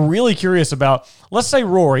thing I'm really curious about, let's say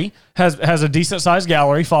Rory has a decent-sized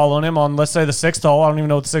gallery following him on, let's say, the 6th hole. I don't even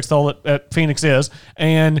know what the 6th hole at Phoenix is,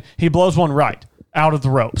 and he blows one right out of the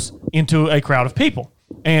ropes into a crowd of people.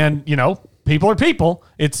 And, people are people.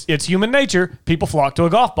 It's human nature. People flock to a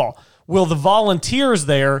golf ball. Will the volunteers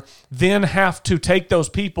there then have to take those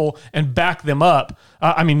people and back them up,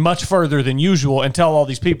 much further than usual, and tell all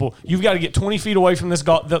these people, you've got to get 20 feet away from this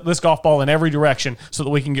golf ball in every direction so that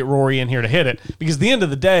we can get Rory in here to hit it? Because at the end of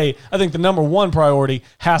the day, I think the number one priority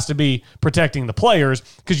has to be protecting the players,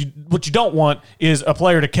 because what you don't want is a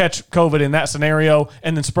player to catch COVID in that scenario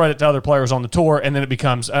and then spread it to other players on the tour, and then it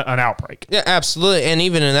becomes an outbreak. Yeah, absolutely. And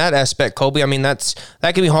even in that aspect, Colby, that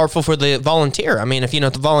can be harmful for the volunteer. If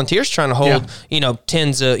the volunteer's trying to hold,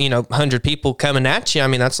 tens of, 100 people coming at you,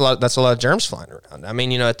 that's a lot of germs flying around.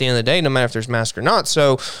 At the end of the day, no matter if there's masks or not.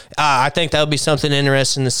 So I think that'll be something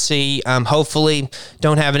interesting to see. Hopefully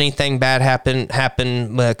don't have anything bad happen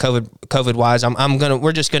COVID wise.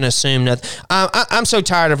 We're just gonna assume that. I'm so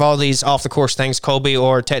tired of all these off the course things, Colby,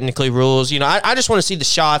 or technically rules. I just want to see the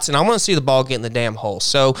shots, and I want to see the ball get in the damn hole.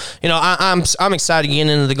 So I'm excited getting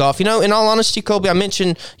into the golf. In all honesty, Colby, I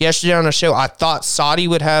mentioned yesterday on our show, I thought Saudi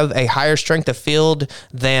would have a higher strength of field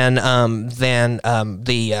than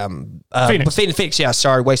Phoenix. Yeah,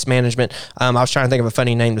 sorry, Waste Management. I was trying to think of a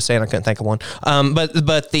funny name to say, and I couldn't think of one.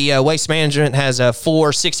 But the Waste Management has a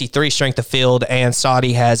 463 strength of field, and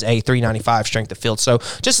Saudi has a 395 strength of field. So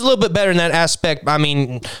just a little bit better in that aspect.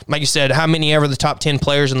 Like you said, how many ever the top 10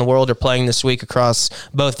 players in the world are playing this week across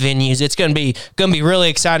both venues? It's going to be really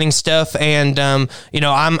exciting stuff, and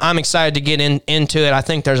I'm excited to get into it. I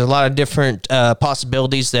think there's a lot of different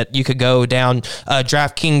possibilities that you could go down.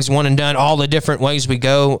 DraftKings one and done, all the different ways we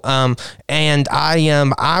go, and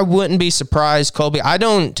I wouldn't be surprised, Colby. I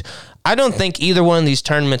don't think either one of these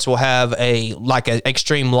tournaments will have an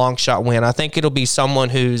extreme long shot win. I think it'll be someone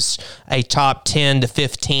who's a top 10 to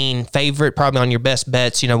 15 favorite, probably on your best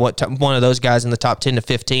bets. One of those guys in the top 10 to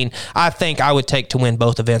 15. I think I would take to win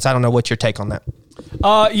both events. I don't know what's your take on that.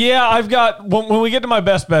 Yeah, I've got, when we get to my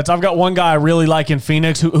best bets, I've got one guy I really like in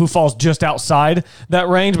Phoenix who falls just outside that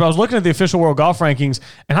range. But I was looking at the official World Golf Rankings,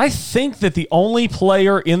 and I think that the only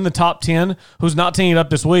player in the top 10 who's not teeing it up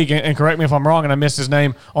this week, and correct me if I'm wrong and I missed his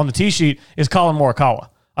name on the tee sheet, is Colin Morikawa.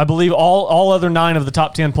 I believe all other 9 of the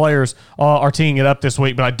top 10 players are teeing it up this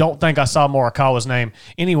week, but I don't think I saw Morikawa's name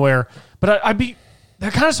anywhere. But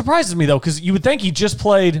that kind of surprises me, though, because you would think he just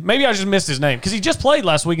played. Maybe I just missed his name, because he just played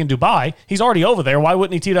last week in Dubai. He's already over there. Why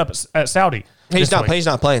wouldn't he tee it up at Saudi? He's not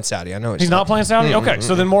playing Saudi. I know he's not playing Saudi. Okay,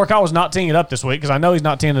 so then Morikawa's not teeing it up this week, because I know he's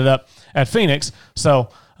not teeing it up at Phoenix. So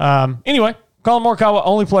anyway, Colin Morikawa,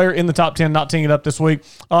 only player in the top 10, not teeing it up this week.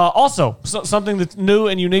 Also, something that's new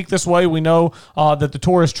and unique this way. We know that the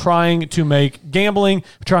tour is trying to make gambling,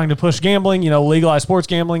 trying to push gambling. Legalized sports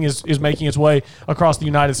gambling is making its way across the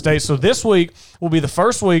United States. So this week will be the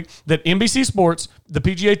first week that NBC Sports the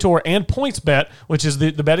PGA Tour and PointsBet, which is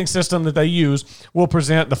the betting system that they use, will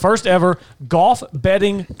present the first ever golf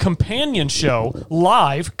betting companion show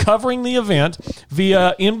live covering the event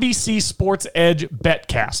via NBC Sports Edge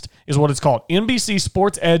Betcast is what it's called. NBC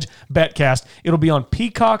Sports Edge Betcast. It'll be on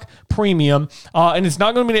Peacock Premium, and it's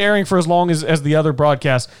not going to be airing for as long as the other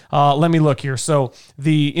broadcasts. Let me look here. So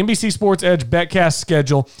the NBC Sports Edge Betcast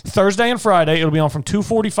schedule, Thursday and Friday, it'll be on from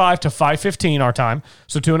 2:45 to 5:15 our time,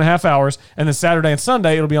 so 2.5 hours. And then Saturday and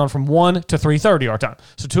Sunday, it'll be on from 1 to 3:30 our time,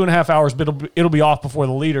 so 2.5 hours, but it'll be off before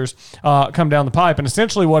the leaders come down the pipe. And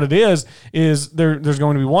essentially what it is there's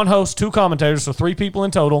going to be one host, two commentators, so 3 people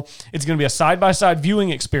in total. It's going to be a side-by-side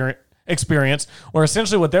viewing experience where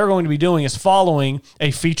essentially what they're going to be doing is following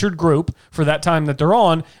a featured group for that time that they're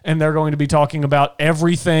on, and they're going to be talking about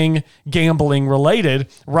everything gambling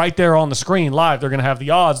related right there on the screen live. They're going to have the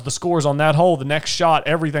odds, the scores on that hole, the next shot,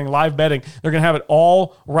 everything, live betting. They're going to have it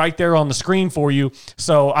all right there on the screen for you.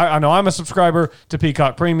 So I know I'm a subscriber to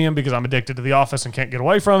Peacock Premium because I'm addicted to The Office and can't get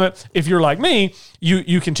away from it. If you're like me,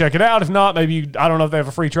 you can check it out. If not, maybe I don't know if they have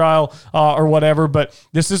a free trial or whatever, but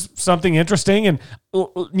this is something interesting. And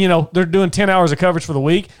you know, they're doing 10 hours of coverage for the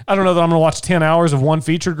week. I don't know that I'm going to watch 10 hours of one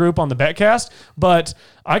featured group on the Betcast, but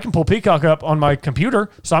I can pull Peacock up on my computer,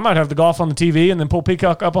 so I might have the golf on the TV and then pull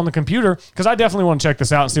Peacock up on the computer because I definitely want to check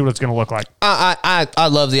this out and see what it's going to look like. I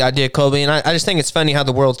love the idea, Colby, and I just think it's funny how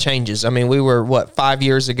the world changes. I mean, we were, 5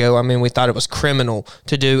 years ago? I mean, we thought it was criminal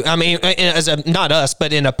to do. I mean, not us,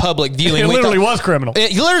 but in a public viewing. It literally was criminal.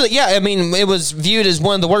 Yeah. I mean, it was viewed as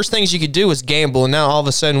one of the worst things you could do was gamble, and now all of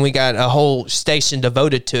a sudden we got a whole station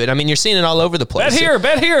devoted to it. I mean, you're seeing it all over the place. Bet here,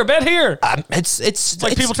 bet here, bet here. It's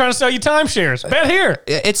like people trying to sell you timeshares. Bet here.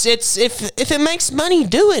 It's if it makes money,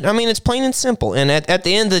 do it. I mean, it's plain and simple. And at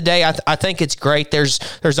the end of the day, I think it's great. There's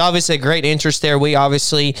obviously a great interest there. We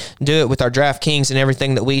obviously do it with our DraftKings and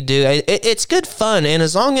everything that we do. It's good fun, and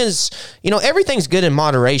as long as everything's good in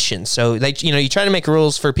moderation. So you try to make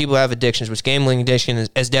rules for people who have addictions, which gambling addiction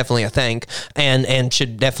is definitely a thing, and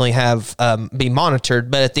should definitely have be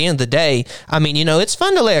monitored. But at the end of the day, I mean, it's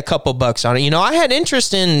fun to lay a couple bucks on it. I had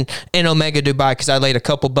interest in Omega Dubai because I laid a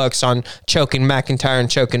couple bucks on choking McIntyre and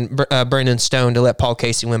choking Brendan Stone to let Paul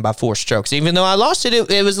Casey win by 4 strokes. Even though I lost it,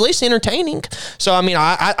 it was at least entertaining. So, I mean,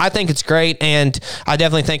 I think it's great, and I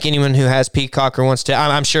definitely think anyone who has Peacock or wants to,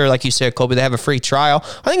 I'm sure, like you said, Colby, they have a free trial.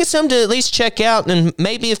 I think it's something to at least check out, and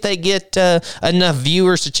maybe if they get enough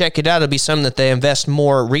viewers to check it out, it'll be something that they invest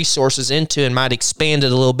more resources into and might expand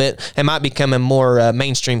it a little bit and might become a more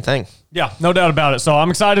mainstream thing. Yeah, no doubt about it. So I'm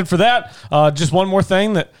excited for that. Just one more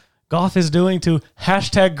thing that golf is doing to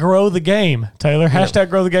 #grow the game, Taylor.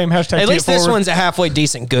 #grow the game. #At least this one's a halfway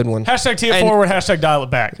decent good one. #tee it forward. #dial it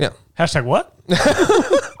back. Yeah. #what?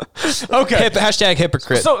 Okay.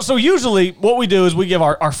 #hypocrite. So usually what we do is we give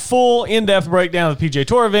our full in-depth breakdown of the PGA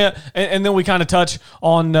Tour event, and then we kind of touch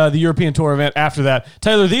on the European Tour event after that.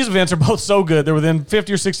 Taylor, these events are both so good. They're within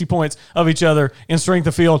 50 or 60 points of each other in strength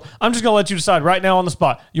of field. I'm just going to let you decide right now on the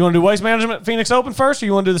spot. You want to do Waste Management Phoenix Open first, or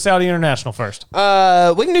you want to do the Saudi International first?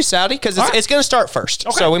 We can do Saudi because it's going to start first.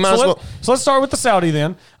 Okay. So we might as well. So let's start with the Saudi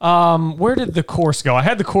then. Where did the course go? I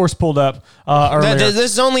had the course pulled up earlier.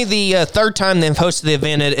 This is only the third time they've hosted the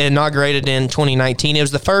event. It inaugurated in 2019. It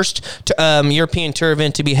was the first European Tour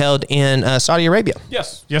event to be held in Saudi Arabia.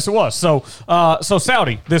 Yes, it was. So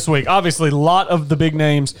Saudi this week. Obviously, a lot of the big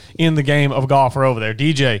names in the game of golf are over there.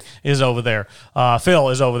 DJ is over there. Phil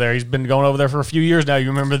is over there. He's been going over there for a few years now. You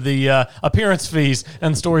remember the appearance fees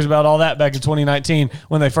and the stories about all that back in 2019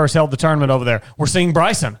 when they first held the tournament over there. We're seeing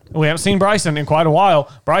Bryson. We haven't seen Bryson in quite a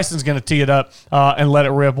while. Bryson's going to tee it up and let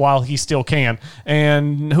it rip while he still can.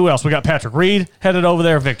 And who else? We got Patrick Reed headed over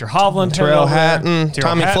there. Victor Hovland, Terrell Hatton,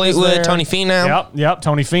 Tommy Fleetwood, Tony Finau. Yep,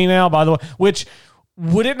 Tony Finau, by the way. Which,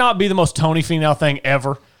 would it not be the most Tony Finau thing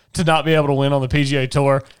ever to not be able to win on the PGA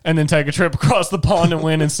Tour and then take a trip across the pond and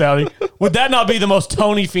win in Saudi? Would that not be the most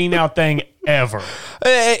Tony Finau thing ever?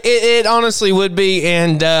 It honestly would be,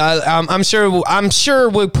 and I'm sure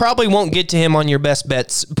we probably won't get to him on your best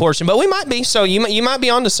bets portion, but we might be. So you might be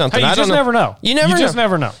onto something. Hey, you never know. You just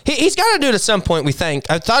never know. He's got to do it at some point. We think.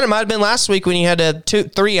 I thought it might have been last week when he had a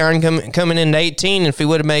 2-3 iron coming into 18. If he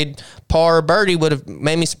would have made par or birdie, would have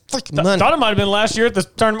made me some freaking money. Thought it might have been last year at the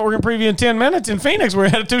tournament we're going to preview in 10 minutes in Phoenix, where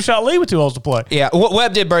he had a 2-shot lead with 2 holes to play. Yeah,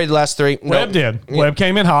 Webb did birdie the last 3. Webb did. Yeah. Webb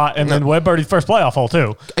came in hot, and then Webb birdied the first playoff hole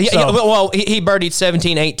too. Well, he birdied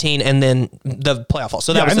 17, 18, and then the playoff hole.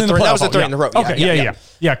 So that was the 3 in a row. Okay,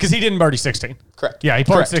 yeah, because he didn't birdie 16. Correct. Yeah, he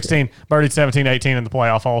parred 16, birdied 17, 18 in the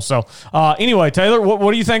playoff hole. So anyway, Taylor,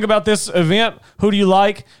 what do you think about this event? Who do you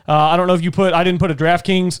like? I don't know if I didn't put a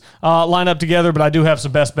DraftKings lineup together, but I do have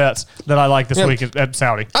some best bets that I like this week at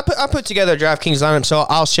Saudi. I put together a DraftKings lineup, so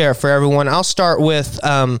I'll share it for everyone. I'll start with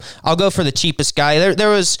I'll go for the cheapest guy. There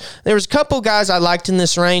was a couple guys I liked in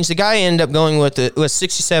this range. The guy I ended up going with was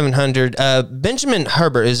 6,700. Benjamin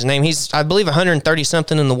Herbert is his name. He's, I believe, 130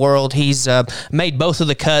 something in the world. He's made both of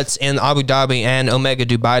the cuts in Abu Dhabi and Omega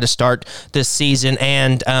Dubai to start this season,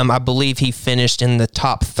 and I believe he finished in the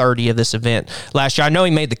top 30 of this event last year. I know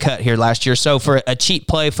he made the cut here last year, so for a cheap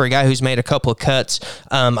play for a guy who's made a couple of cuts,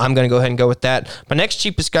 I'm going to go ahead and go with that. My next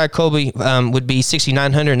cheapest guy, Colby, would be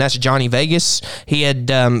 6,900, and that's Johnny Vegas. He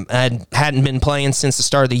hadn't been playing since the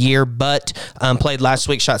start of the year, but played last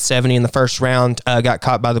week, shot 70 in the first round, got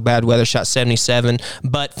caught by the bad weather, shot 77,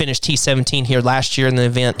 but finished T17 here last year in the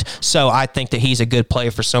event, so I think that he's a good play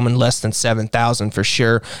for someone less than 7,000 for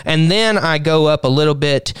sure. And then I go up a little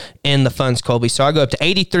bit in the funds, Colby, so I go up to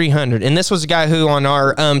 8,300, and this was a guy who on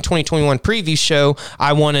our 2021 preview show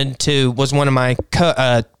was one of my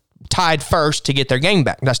tied first to get their game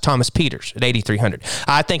back. That's Thomas Peters at 8,300.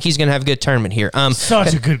 I think he's going to have a good tournament here.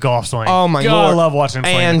 Such a good golf swing. Oh, my God, Lord. I love watching him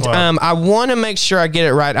play in the club. And I want to make sure I get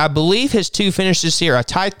it right. I believe his two finishes here are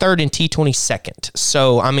tied third and T22nd.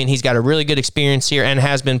 So, I mean, he's got a really good experience here and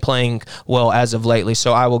has been playing well as of lately.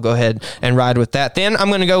 So, I will go ahead and ride with that. Then I'm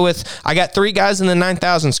going to go with, I got three guys in the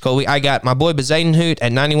 9,000s, Colby. I got my boy Bezadenhout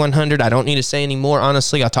at 9,100. I don't need to say any more,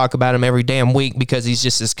 honestly. I talk about him every damn week because he's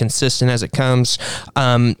just as consistent as it comes.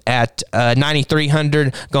 At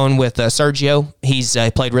 9,300, going with Sergio. He's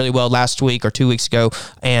played really well last week or 2 weeks ago,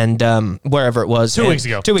 and wherever it was. 2 weeks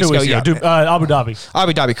ago. 2 weeks ago, yeah. Abu Dhabi.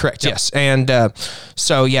 Abu Dhabi, correct, yep. Yes. And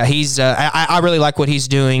so, yeah, he's I really like what he's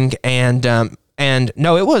doing, and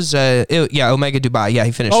no, it was Omega Dubai. Yeah,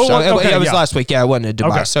 he finished. Oh, okay, it was last week. Yeah, it wasn't at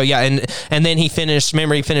Dubai. Okay. So yeah, and then he finished.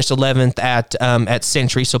 Remember, he finished 11th at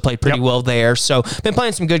Century, so played pretty well there. So been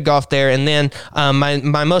playing some good golf there. And then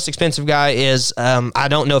my most expensive guy is I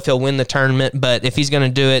don't know if he'll win the tournament, but if he's going to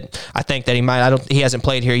do it, I think that he might. He hasn't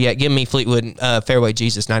played here yet. Give me Fleetwood Fairway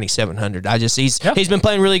Jesus 9,700. He's been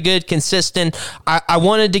playing really good, consistent. I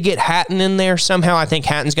wanted to get Hatton in there somehow. I think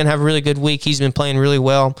Hatton's going to have a really good week. He's been playing really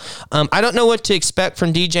well. I don't know what to expect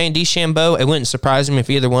from DJ and DeChambeau. It wouldn't surprise me if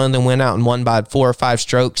either one of them went out and won by 4 or 5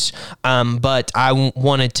 strokes. But I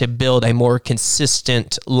wanted to build a more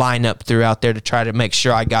consistent lineup throughout there to try to make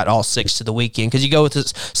sure I got all 6 to the weekend. Because you go with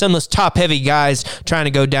some of those top-heavy guys trying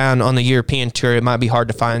to go down on the European tour, it might be hard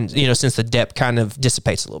to find, since the depth kind of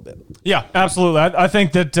dissipates a little bit. Yeah, absolutely. I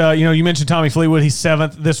think that, you mentioned Tommy Fleetwood. He's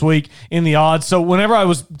 7th this week in the odds. So whenever I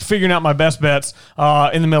was figuring out my best bets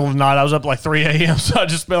in the middle of the night, I was up like 3 a.m., so I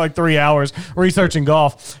just spent like 3 hours researching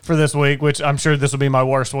golf for this week, which I'm sure this will be my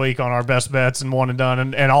worst week on our best bets and one and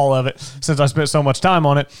done and all of it since I spent so much time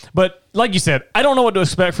on it. But like you said, I don't know what to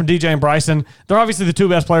expect from DJ and Bryson. They're obviously the two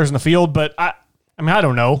best players in the field, but I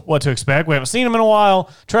don't know what to expect. We haven't seen them in a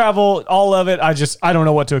while. Travel, all of it. I don't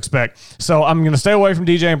know what to expect. So I'm going to stay away from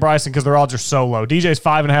DJ and Bryson because their odds are so low. DJ's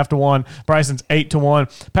 5.5 to 1. Bryson's 8 to 1.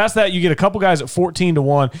 Past that, you get a couple guys at 14 to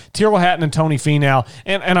 1. Tyrrell Hatton and Tony Finau.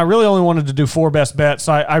 And I really only wanted to do 4 best bets.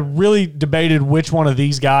 So I really debated which one of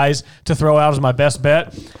these guys to throw out as my best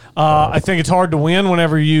bet. I think it's hard to win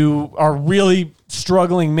whenever you are really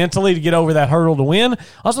struggling mentally to get over that hurdle to win. I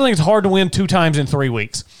also think it's hard to win 2 times in 3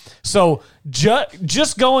 weeks. So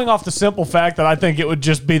just going off the simple fact that I think it would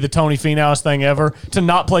just be the Tony Finau's thing ever to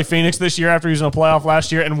not play Phoenix this year after he was in a playoff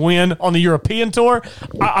last year and win on the European tour,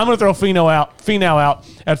 I'm going to throw Finau out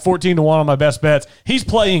at 14 to 1 on my best bets. He's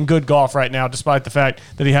playing good golf right now, despite the fact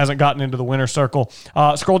that he hasn't gotten into the winner's circle.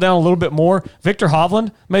 Scroll down a little bit more. Victor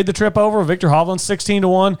Hovland made the trip over. Victor Hovland, 16 to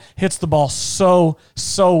 1, hits the ball so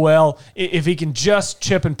well. If he can just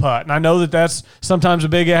chip and putt, and I know that that's sometimes a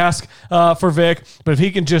big ask for Vic, but if he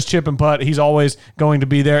can just chip and putt, he's always going to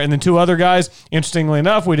be there. And then 2 other guys, interestingly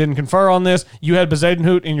enough, we didn't confer on this. You had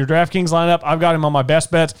Bezadenhout in your DraftKings lineup. I've got him on my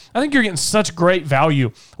best bets. I think you're getting such great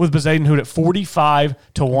value with Bezadenhout at 45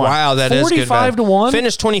 to 1. Wow, that is good. 45 to 1.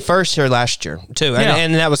 Finished 21st here last year, too. Yeah.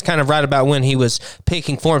 And that was kind of right about when he was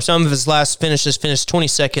peaking form. Some of his last finishes finished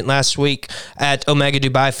 22nd last week at Omega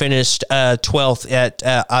Dubai, finished 12th at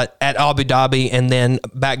Abu Dhabi, and then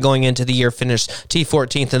back going into the year finished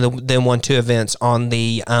T14th and then won 2 events on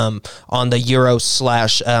the Euro /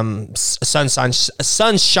 Sunshine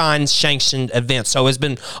sanctioned event. So it's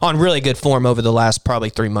been on really good form over the last probably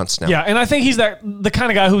 3 months now. Yeah, and I think he's the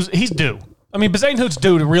kind of guy he's due. I mean, Bezadenhout's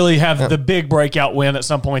due to really have the big breakout win at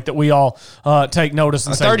some point that we all take notice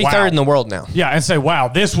and say, 33rd wow. in the world now. Yeah, and say, wow,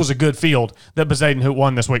 this was a good field that Bezadenhout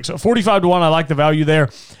won this week. So 45 to 1, I like the value there.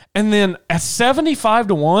 And then at 75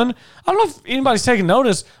 to 1, I don't know if anybody's taking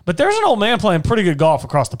notice, but there's an old man playing pretty good golf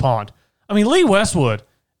across the pond. I mean, Lee Westwood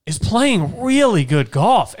is playing really good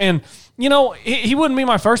golf. And, he wouldn't be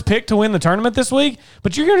my first pick to win the tournament this week,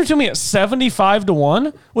 but you're giving it to me at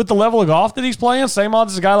 75-1 with the level of golf that he's playing, same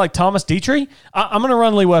odds as a guy like Thomas Dietrich. I'm going to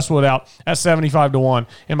run Lee Westwood out at 75-1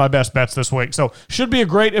 in my best bets this week. So should be a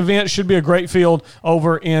great event, should be a great field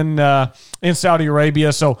over in Saudi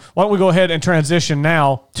Arabia. So why don't we go ahead and transition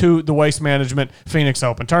now to the Waste Management Phoenix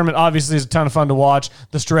Open tournament. Obviously, is a ton of fun to watch.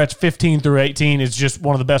 The stretch 15 through 18 is just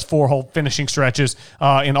one of the best 4-hole finishing stretches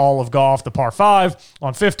in all of golf. The par 5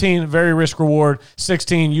 on 15, very risk reward.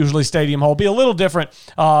 16, usually stadium hole. Be a little different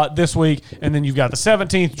this week. And then you've got the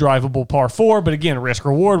 17th, drivable par 4, but again, risk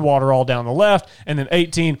reward, water all down the left. And then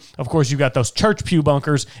 18, of course, you've got those church pew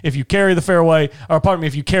bunkers if you carry the fairway, or pardon me,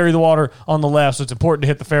 if you carry the water on the left. So it's important to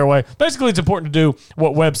hit the fairway. Basically, it's important to do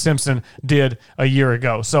what Webb Simpson did a year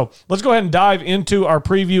ago. So let's go ahead and dive into our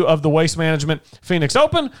preview of the Waste Management Phoenix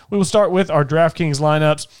Open. We will start with our DraftKings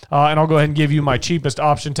lineups, and I'll go ahead and give you my cheapest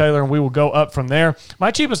option, Taylor, and we will go up from there.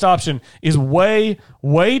 My cheapest option is way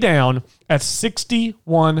down at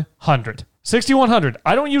 6,100. 6,100.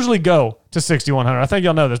 I don't usually go to 6,100. I think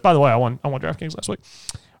y'all know this. By the way, I won DraftKings last week.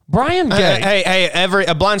 Brian Gay. Hey,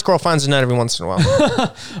 a blind squirrel finds a nut every once in a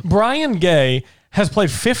while. Brian Gay has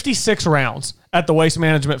played 56 rounds at the Waste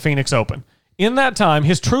Management Phoenix Open. In that time,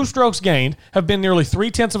 his true strokes gained have been nearly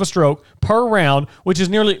 0.3 of a stroke per round, which is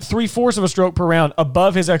nearly 3/4 of a stroke per round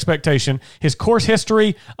above his expectation. His course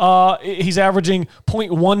history, he's averaging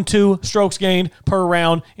 0.12 strokes gained per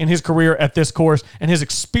round in his career at this course. And his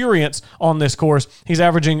experience on this course, he's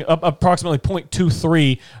averaging approximately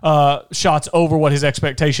 0.23 shots over what his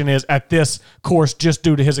expectation is at this course, just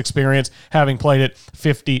due to his experience having played it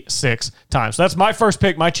 56 times. So that's my first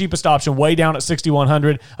pick, my cheapest option, way down at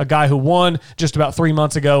 6,100. A guy who won just about 3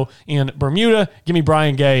 months ago in Bermuda. Give me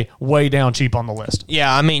Brian Gay way down cheap on the list.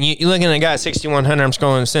 Yeah, I mean, you're looking at a guy at 6,100. I'm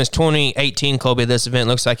scrolling since 2018, Colby. This event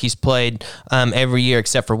looks like he's played every year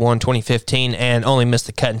except for 2015, and only missed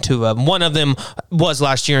the cut in 2 of them. One of them was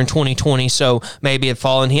last year in 2020, so maybe it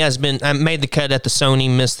fallen. He has been made the cut at the Sony,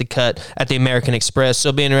 missed the cut at the American Express, so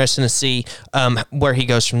it'll be interesting to see where he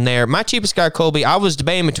goes from there. My cheapest guy, Colby, I was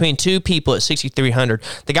debating between 2 people at 6,300.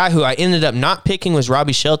 The guy who I ended up not picking was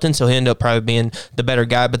Robbie Shelton, so he ended up probably being the better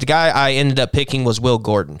guy. But the guy I ended up picking was Will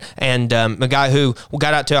Gordon. And a guy who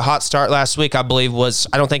got out to a hot start last week, I believe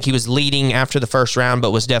I don't think he was leading after the first round, but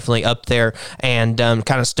was definitely up there and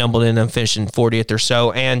kind of stumbled in and finishing 40th or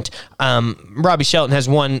so. And Robbie Shelton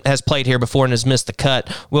has played here before and has missed the cut.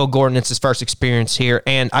 Will Gordon, it's his first experience here.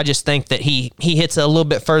 And I just think that he hits a little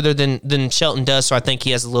bit further than Shelton does, so I think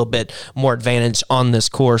he has a little bit more advantage on this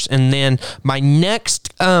course. And then my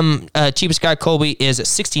next cheapest guy, Colby, is at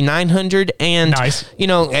 6,900. And, nice.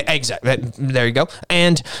 Exactly. There you go.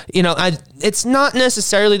 And, it's not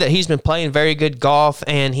necessarily that he's been playing very good golf,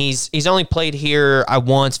 and he's only played here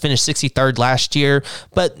once, finished 63rd last year,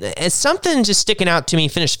 but it's something just sticking out to me.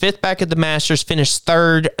 Finished 5th back at the Masters, finished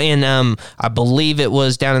 3rd in, I believe it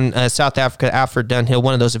was down in South Africa, Alfred Dunhill,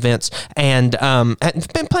 one of those events, and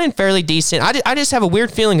been playing fairly decent. I just have a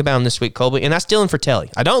weird feeling about him this week, Colby, and that's Dylan Fratelli.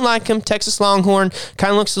 I don't like him. Texas Longhorn,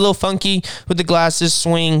 kind of looks a little funky with the glasses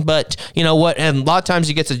swing, but you know what? And a lot of times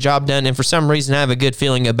he gets the job done, and for some reason I have a good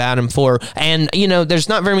feeling about him and there's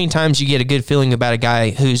not very many times you get a good feeling about a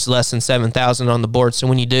guy who's less than 7,000 on the board, so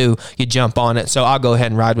when you do, you jump on it. So I'll go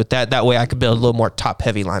ahead and ride with that. That way I could build a little more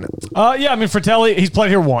top-heavy lineup. Fratelli, he's played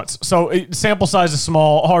here once, so sample size is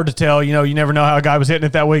small, hard to tell. You never know how a guy was hitting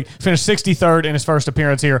it that week. Finished 63rd in his first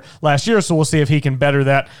appearance here last year, so we'll see if he can better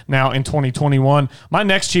that now in 2021. My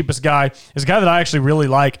next cheapest guy is a guy that I actually really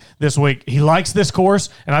like this week. He likes this course,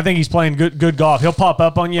 and I think he's playing good golf. He'll pop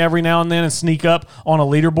up on you every now and then and sneak up on a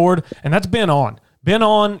leaderboard, and that's Ben On. Ben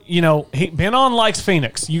On likes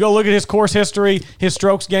Phoenix. You go look at his course history, his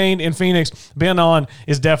strokes gained in Phoenix. Ben On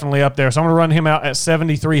is definitely up there. So I'm going to run him out at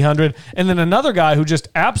 7,300. And then another guy who just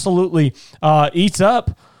absolutely eats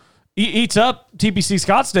up TPC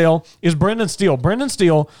Scottsdale is Brendan Steele. Brendan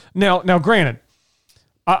Steele. Now, granted,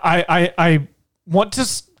 I want to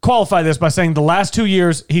qualify this by saying the last 2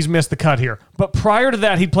 years he's missed the cut here. But prior to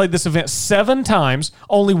that, he played this event 7 times.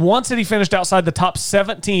 Only once had he finished outside the top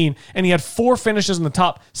 17, and he had 4 finishes in the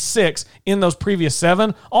top 6 in those previous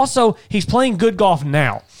 7. Also, he's playing good golf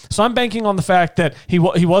now. So I'm banking on the fact that he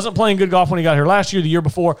wasn't playing good golf when he got here last year, the year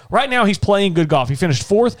before. Right now, he's playing good golf. He finished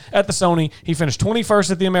 4th at the Sony. He finished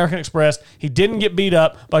 21st at the American Express. He didn't get beat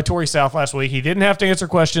up by Torrey South last week. He didn't have to answer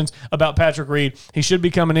questions about Patrick Reed. He should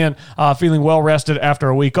be coming in feeling well-rested after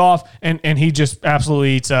a week off, and he just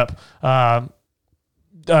absolutely eats up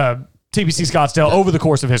TPC Scottsdale over the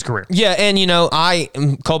course of his career. Yeah,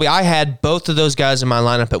 and Colby, I had both of those guys in my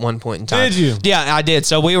lineup at one point in time. Did you? Yeah, I did.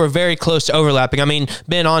 So we were very close to overlapping. I mean,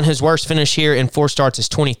 Ben on his worst finish here in 4 starts is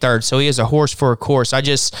 23rd, so he is a horse for a course.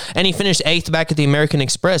 And he finished 8th back at the American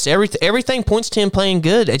Express. Everything points to him playing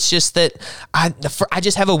good. It's just that I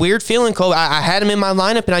just have a weird feeling, Colby. I had him in my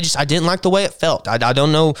lineup, and I didn't like the way it felt. I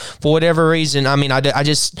don't know, for whatever reason. I mean,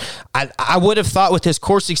 I would have thought with his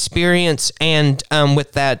course experience and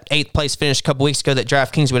with that 8th place finish a couple weeks ago that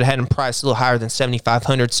DraftKings would have had him priced a little higher than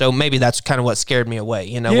 7,500. So maybe that's kind of what scared me away.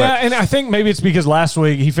 Yeah, and I think maybe it's because last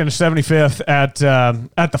week he finished 75th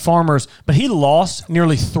at the Farmers, but he lost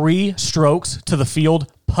nearly 3 strokes to the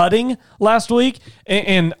field putting last week,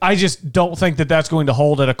 and I just don't think that that's going to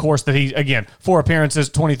hold at a course that he, again, 4 appearances,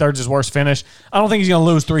 23rd is his worst finish. I don't think he's going to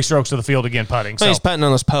lose 3 strokes to the field again putting. So he's putting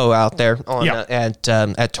on this Poe out there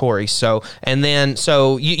at Torrey. So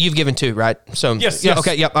you've given 2, right? So yes.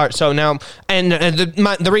 Okay, yep. All right. So now, and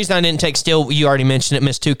the reason I didn't take Steele, you already mentioned it,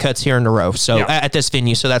 missed 2 cuts here in a row. So at this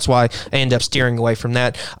venue, so that's why I end up steering away from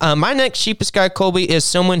that. My next cheapest guy, Colby, is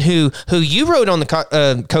someone who you rode on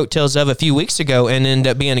the coattails of a few weeks ago and ended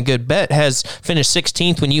up being a good bet. Has finished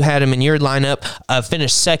 16th when you had him in your lineup,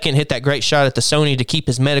 finished 2nd, hit that great shot at the Sony to keep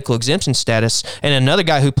his medical exemption status. And another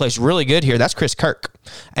guy who plays really good here, that's Chris Kirk.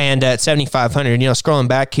 And at 7,500, scrolling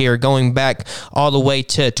back here, going back all the way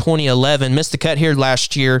to 2011, missed the cut here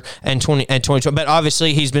last year and 2020, but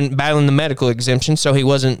obviously he's been battling the medical exemption, so he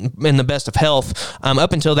wasn't in the best of health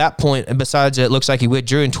up until that point. Besides, it looks like he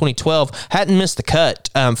withdrew in 2012, hadn't missed the cut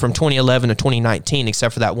from 2011 to 2019,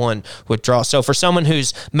 except for that one withdrawal. So for someone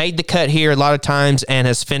who's made the cut here a lot of times and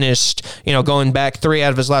has finished, going back 3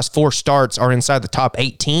 out of his last 4 starts are inside the top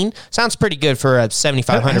 18, sounds pretty good for a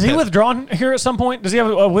 7,500. Has he withdrawn here at some point? Does he have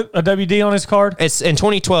a WD on his card? It's in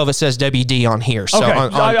 2012. It says WD on here. So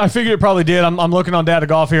okay, I figured it probably did. I'm looking on Data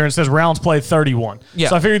Golf here and it says rounds played 31. Yeah.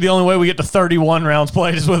 So I figured the only way we get to 31 rounds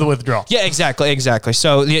played is with a withdrawal. Yeah, exactly.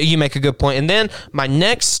 So you make a good point. And then my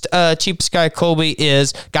next cheapest guy, Colby,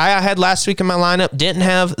 is guy I had last week in my lineup. Didn't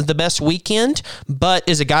have the best weekend, but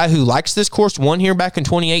is a guy who likes this course. Won here back in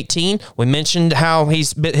 2018. We mentioned how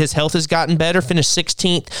his health has gotten better. Finished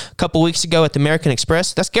 16th a couple weeks ago at the American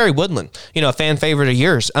Express. That's Gary Woodland. A fan favorite of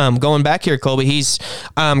yours. Going back here, Colby, he's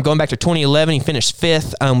going back to 2011. He finished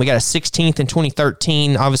 5th. We got a 16th in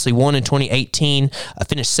 2013. Obviously won in 2018.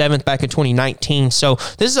 Finished 7th back in 2019. So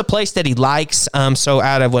this is a place that he likes. So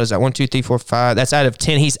out of, what is that? 1, 2, 3, 4, 5. That's out of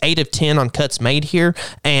 10. He's 8 of 10 on cuts made here.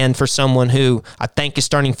 And for someone who I think is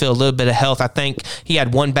starting to feel a little bit of health, I think he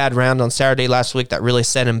had one bad round on Saturday last week that really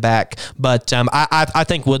set him back. But I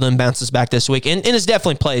think Woodland bounces back this week and is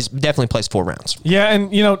definitely plays 4 rounds. Yeah,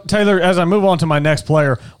 and Taylor, as I move on to my next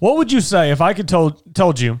player, what would you say if I could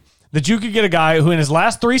told you that you could get a guy who in his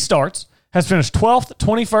last 3 starts has finished 12th,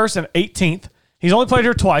 21st, and 18th? He's only played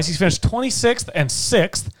here twice. He's finished 26th and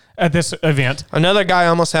 6th at this event. Another guy I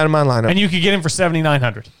almost had in my lineup. And you could get him for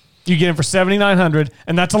 $7,900. You get him for $7,900,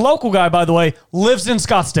 and that's a local guy, by the way, lives in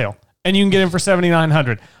Scottsdale, and you can get him for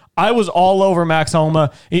 $7,900. I was all over Max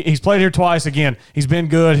Homa. He's played here twice. Again, he's been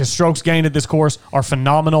good. His strokes gained at this course are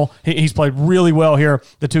phenomenal. He's played really well here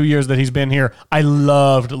the 2 years that he's been here. I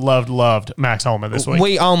loved Max Homa this week.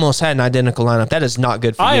 We almost had an identical lineup. That is not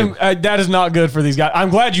good for you. That is not good for these guys. I'm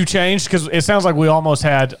glad you changed because it sounds like we almost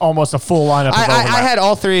had a full lineup. I had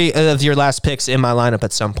all 3 of your last picks in my lineup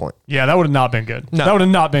at some point. Yeah, that would have not been good. No. That would have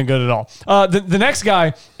not been good at all. The next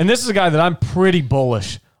guy, and this is a guy that I'm pretty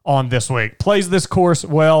bullish on this week, plays this course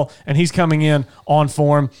well, and he's coming in on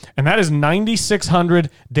form, and that is 9,600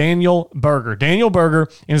 Daniel Berger. Daniel Berger,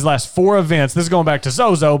 in his last 4 events, this is going back to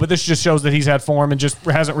Zozo, but this just shows that he's had form and just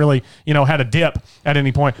hasn't really, had a dip at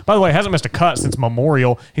any point. By the way, hasn't missed a cut since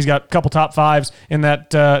Memorial. He's got a couple top 5s in that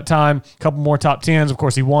time, a couple more top 10s. Of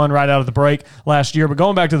course, he won right out of the break last year, but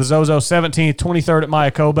going back to the Zozo, 17th, 23rd at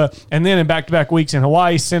Mayakoba, and then in back-to-back weeks in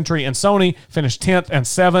Hawaii, Century, and Sony, finished 10th and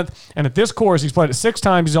 7th, and at this course, he's played it 6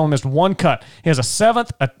 times. He's only missed 1 cut. He has a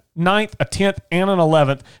 7th, a 9th, a 10th, and an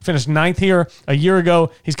 11th. Finished 9th here a year ago.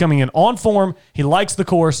 He's coming in on form. He likes the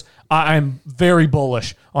course. I'm very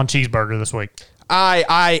bullish on Cheeseburger this week.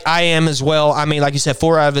 I am as well. I mean, like you said,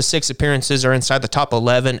 4 out of his 6 appearances are inside the top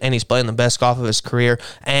 11, and he's playing the best golf of his career.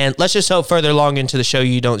 And let's just hope further along into the show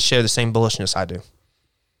you don't share the same bullishness I do.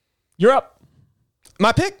 You're up.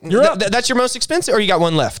 My pick? You're up. That's your most expensive, or you got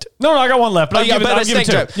one left? No, I got one left. But I'll give it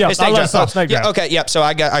two. Draft. Yeah, It's snake draft. Snake draft. Okay, yep. So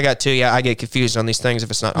I got two. Yeah, I get confused on these things if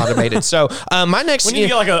it's not automated. So my next, we need to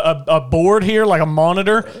get like a board here, like a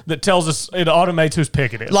monitor that tells us, it automates whose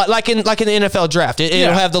pick it is. Like in the NFL draft,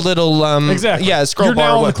 it'll have the little exactly. Yeah, scroll you're bar.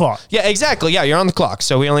 You're now on the clock. Yeah, exactly. Yeah, you're on the clock.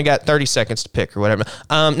 So we only got 30 seconds to pick or whatever.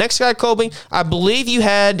 Next guy, Colby, I believe you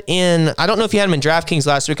had in. I don't know if you had him in DraftKings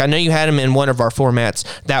last week. I know you had him in one of our formats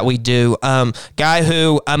that we do. Guy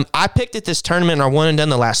who I picked at this tournament in our one and done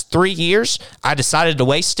the last 3 years. I decided to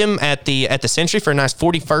waste him at the Century for a nice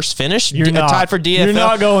 41st finish. You're not tied for DFL. You're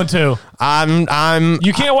not going to.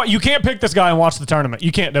 You can't pick this guy and watch the tournament.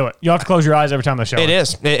 You can't do it. You have to close your eyes every time they show. It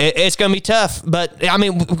is. It's going to be tough. But I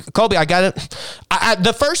mean, Colby, I got it.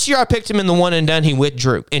 The first year I picked him in the one and done, he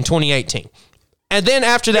withdrew in 2018. And then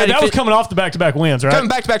after that, that was coming off the back-to-back wins, right? Coming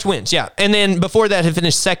back-to-back wins, yeah. And then before that, he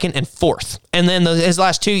finished second and fourth. And then his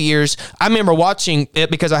last 2 years, I remember watching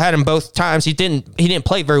it because I had him both times. He didn't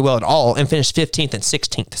play very well at all and finished 15th and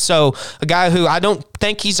 16th. So a guy who I don't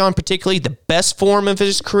think he's on particularly the best form of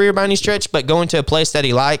his career by any stretch, but going to a place that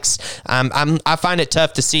he likes, I find it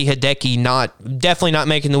tough to see Hideki definitely not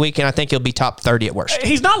making the weekend. I think he'll be top 30 at worst.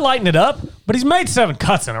 He's not lighting it up, but he's made 7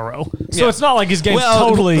 cuts in a row. So it's not like his game's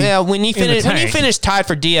totally. Yeah, when you finish tied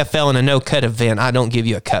for DFL in a no-cut event, I don't give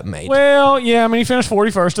you a cut made. Well, yeah, I mean, he finished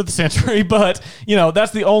 41st at the Century, but,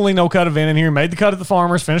 that's the only no-cut event in here. He made the cut at the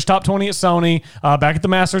Farmers, finished top 20 at Sony. Back at the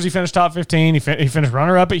Masters, he finished top 15. He finished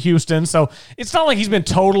runner-up at Houston. So it's not like he's been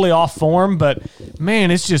totally off form, but, man,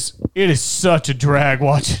 it is such a drag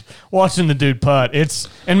watching the dude putt.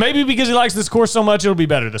 And maybe because he likes this course so much, it'll be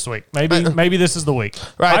better this week. Maybe this is the week.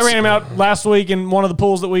 Right. I ran him out last week in one of the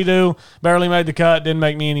pools that we do. Barely made the cut. Didn't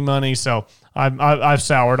make me any money, so I've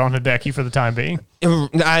soured on Hideki for the time being.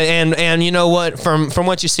 And you know what? From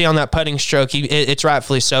what you see on that putting stroke, it's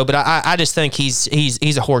rightfully so. But I just think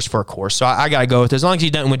he's a horse for a course. So I gotta go with it. As long as he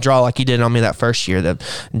doesn't withdraw like he did on me that first year, the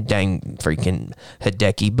dang freaking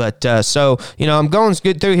Hideki. But I'm going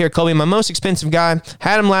good through here, Colby. My most expensive guy,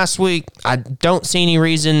 had him last week. I don't see any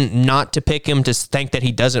reason not to pick him. To think that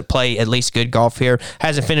he doesn't play at least good golf here.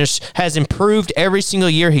 Has improved every single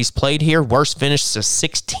year he's played here. Worst finish is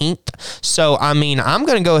 16th. So I mean, I'm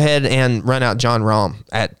gonna go ahead and run out John Rahm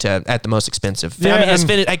at the most expensive. Yeah, I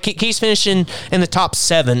mean, he's finishing in the top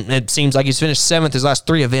 7. It seems like he's finished 7th his last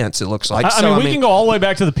 3 events, it looks like. I mean, we can go all the way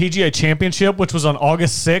back to the PGA Championship, which was on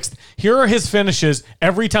August 6th. Here are his finishes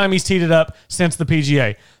every time he's teed it up since the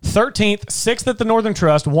PGA. 13th, 6th at the Northern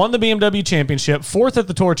Trust, won the BMW Championship, 4th at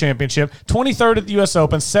the Tour Championship, 23rd at the U.S.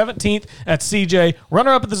 Open, 17th at CJ,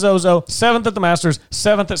 runner-up at the Zozo, 7th at the Masters,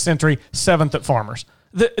 7th at Century, 7th at Farmers.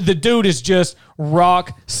 The dude is just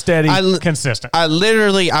rock steady, consistent. I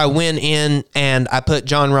went in and I put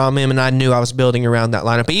John Rahm in, and I knew I was building around that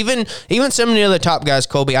lineup. Even some of the other top guys,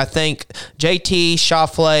 Colby, I think JT,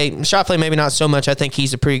 Schauffele maybe not so much. I think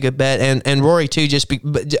he's a pretty good bet, and Rory too,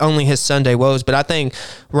 only his Sunday woes. But I think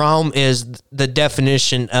Rahm is the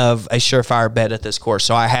definition of a surefire bet at this course,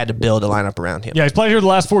 so I had to build a lineup around him. Yeah, he's played here the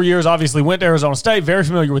last 4 years. Obviously, went to Arizona State, very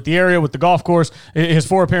familiar with the area, with the golf course. His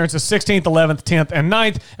 4 appearances: 16th, 11th, 10th, and 9th.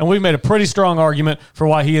 And we've made a pretty strong argument for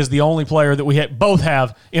why he is the only player that we both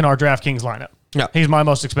have in our DraftKings lineup. Yeah. He's my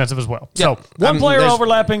most expensive as well. Yeah. So one player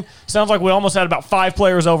overlapping. Sounds like we almost had about 5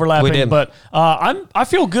 players overlapping. We did. But I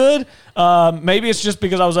feel good. Maybe it's just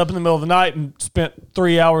because I was up in the middle of the night and spent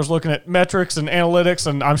 3 hours looking at metrics and analytics,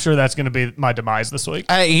 and I'm sure that's going to be my demise this week.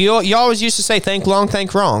 You always used to say think long,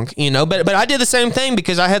 think wrong, but I did the same thing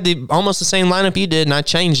because I had almost the same lineup you did, and I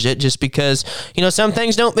changed it just because some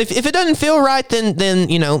things don't. If it doesn't feel right,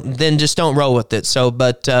 then just don't roll with it. So,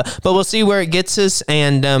 but we'll see where it gets us,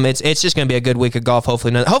 and it's just going to be a good week of golf.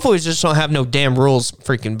 Hopefully we just don't have no damn rules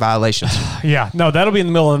freaking violations. Yeah, no, that'll be in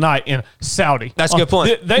the middle of the night in Saudi. That's a good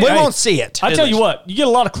point. We won't see it. I tell you what, you get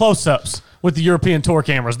a lot of close-ups with the European Tour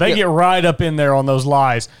cameras. They get right up in there on those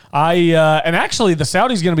lies. And actually, the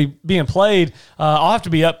Saudi's going to be being played. I'll have to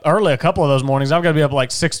be up early a couple of those mornings. I've got to be up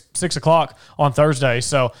like 6 o'clock on Thursday.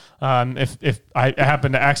 So if I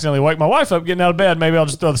happen to accidentally wake my wife up getting out of bed, maybe I'll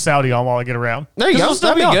just throw the Saudi on while I get around. There you go.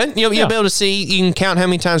 That'll be good. You'll be able to see. You can count how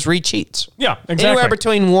many times Reed cheats. Yeah, exactly. Anywhere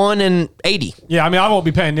between 1 and 80. Yeah, I mean, I won't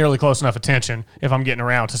be paying nearly close enough attention if I'm getting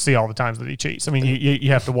around to see all the times that he cheats. I mean, you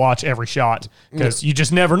have to watch every shot because you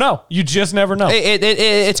just never know. You just never know.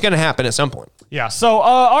 It's going to happen at some point. Yeah. So,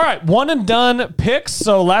 all right, one and done picks.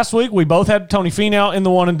 So last week we both had Tony Finau in the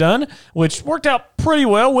one and done, which worked out pretty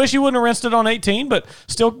well. Wish you wouldn't have rinsed it on 18, but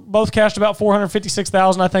still both cashed about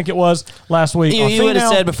 $456,000, I think it was, last week. You would have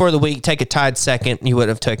said before the week, take a tied second. You would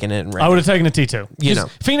have taken it and ran. I would have taken a T2.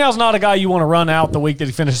 Finau's not a guy you want to run out the week that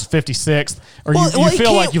he finishes 56th, or you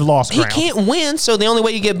feel like you've lost ground. He can't win, so the only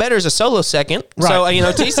way you get better is a solo second. Right. So,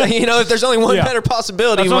 if there's only one better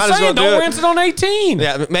possibility, you might as well do it. Don't rinse it on 18.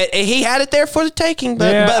 Yeah, he had it there for the taking,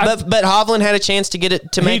 but Hovland had a chance to get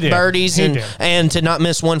it to make birdies and to not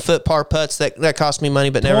miss 1 foot par putts. That cost me money,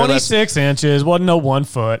 but nevertheless. 26 inches, wasn't no 1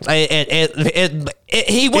 foot.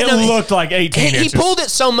 It looked like 18 inches. He pulled it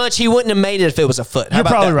so much he wouldn't have made it if it was a foot.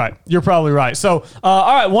 You're probably right. So,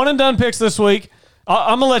 all right, one and done picks this week.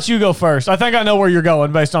 I'm going to let you go first. I think I know where you're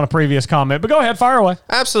going based on a previous comment, but go ahead, fire away.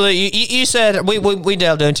 Absolutely. You said we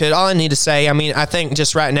delved into it. All I need to say, I think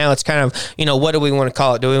just right now it's kind of, what do we want to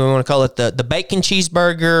call it? Do we want to call it the bacon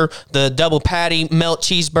cheeseburger, the double patty melt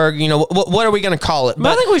cheeseburger? What are we going to call it? But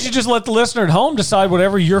I think we should just let the listener at home decide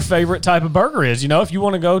whatever your favorite type of burger is. If you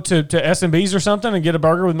want to go to S&B's or something and get a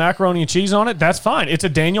burger with macaroni and cheese on it, that's fine. It's a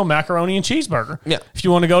Daniel macaroni and cheeseburger. Yeah. If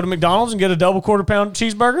you want to go to McDonald's and get a double quarter pound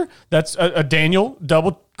cheeseburger, that's a Daniel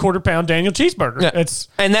double quarter pound Daniel cheeseburger. Yeah. That's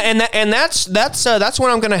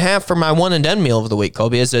what I'm going to have for my one and done meal of the week,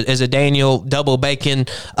 Colby, is a Daniel double bacon,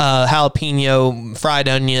 jalapeno, fried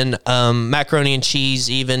onion, macaroni and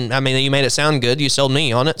cheese. Even you made it sound good. You sold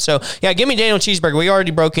me on it. So yeah, give me Daniel cheeseburger. We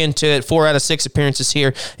already broke into it. 4 out of 6 appearances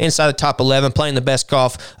here inside the top 11, playing the best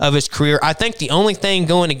golf of his career. I think the only thing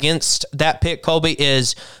going against that pick, Colby,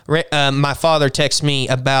 is my father texted me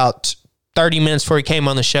about 30 minutes before he came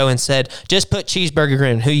on the show and said, just put cheeseburger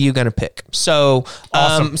in. Who are you going to pick? So,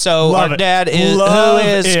 awesome. Our dad is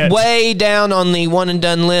way down on the one and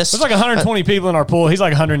done list. There's like 120 people in our pool. He's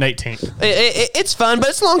like 118. It's fun, but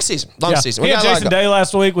it's a long season. Season. We had Jason Day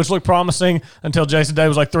last week, which looked promising until Jason Day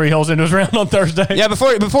was like 3 holes into his round on Thursday. Yeah,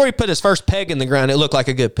 before he put his first peg in the ground, it looked like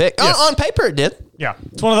a good pick. Yes. On paper, it did. Yeah.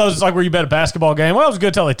 It's one of those, it's like where you bet a basketball game. Well, it was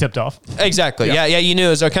good till they tipped off. Exactly. Yeah, you knew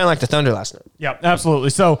it was kind of like the Thunder last night. Yeah,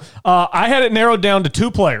 absolutely. So I had it narrowed down to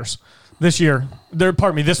 2 players this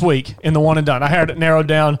week in the one and done. I had it narrowed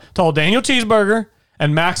down to old Daniel Cheeseburger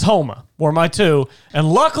and Max Homa were my 2. And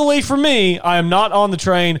luckily for me, I am not on the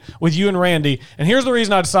train with you and Randy. And here's the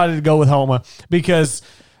reason I decided to go with Homa, because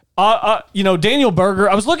Daniel Berger,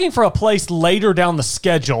 I was looking for a place later down the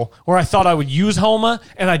schedule where I thought I would use Homa,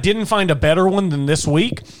 and I didn't find a better one than this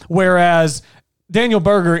week, whereas Daniel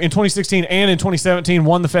Berger in 2016 and in 2017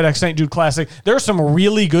 won the FedEx St. Jude Classic. There are some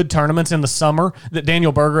really good tournaments in the summer that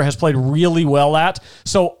Daniel Berger has played really well at.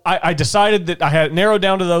 So I decided that I had it narrowed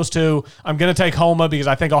down to those 2. I'm going to take Homa because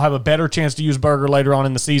I think I'll have a better chance to use Berger later on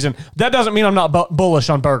in the season. That doesn't mean I'm not bullish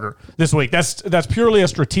on Berger this week. That's purely a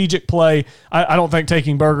strategic play. I don't think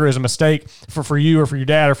taking Berger is a mistake for you or for your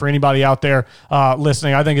dad or for anybody out there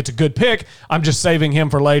listening. I think it's a good pick. I'm just saving him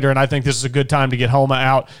for later, and I think this is a good time to get Homa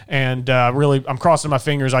out. And really, I'm crossing my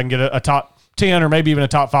fingers I can get a top 10 or maybe even a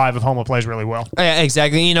top 5 if Homa plays really well. Yeah,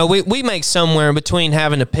 exactly. We make somewhere between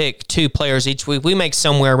having to pick 2 players each week. We make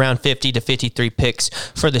somewhere around 50 to 53 picks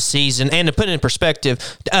for the season. And to put it in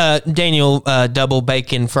perspective, Daniel double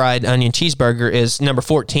bacon fried onion cheeseburger is number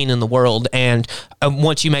 14 in the world. And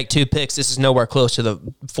once you make 2 picks, this is nowhere close to the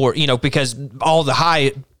 4. Because all the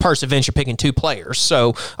high purse events you're picking 2 players.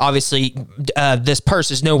 So obviously this purse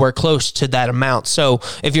is nowhere close to that amount. So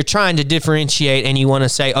if you're trying to differentiate and you want to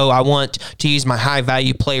say, I want to use my high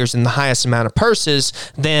value players in the highest amount of purses,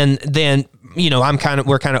 then we're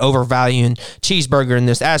kind of overvaluing Cheeseburger in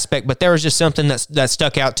this aspect, but there was just something that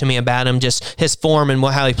stuck out to me about him, just his form and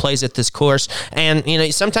how he plays at this course. And,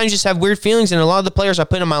 sometimes you just have weird feelings, and a lot of the players I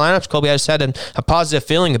put in my lineups, Colby, I just had a positive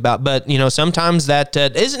feeling about, but, sometimes that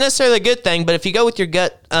isn't necessarily a good thing, but if you go with your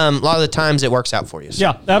gut, a lot of the times it works out for you. So.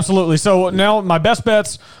 Yeah, absolutely. So now my best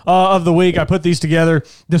bets of the week, I put these together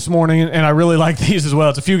this morning, and I really like these as well.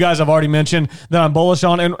 It's a few guys I've already mentioned that I'm bullish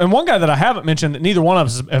on, and one guy that I haven't mentioned that neither one of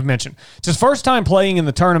us have mentioned. It's his first time playing in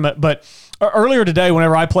the tournament, but earlier today,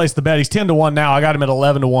 whenever I placed the bet, he's 10-1 now. I got him at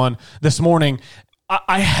 11-1 this morning.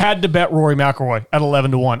 I had to bet Rory McIlroy at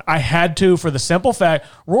 11-1. I had to, for the simple fact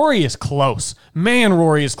Rory is close. Man,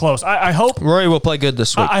 Rory is close. I hope Rory will play good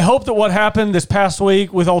this week. I hope that what happened this past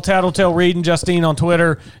week with old Tattletale Reed and Justine on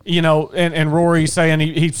Twitter, and Rory saying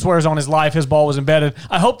he swears on his life his ball was embedded.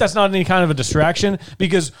 I hope that's not any kind of a distraction,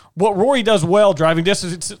 because what Rory does well, driving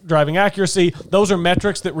distance, driving accuracy, those are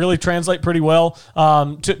metrics that really translate pretty well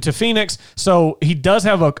to Phoenix. So he does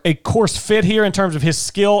have a course fit here in terms of his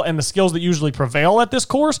skill and the skills that usually prevail well at this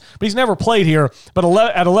course, but he's never played here. But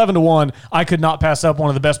at 11-1, I could not pass up one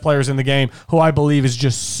of the best players in the game, who I believe is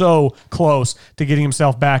just so close to getting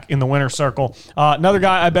himself back in the winner's circle. Another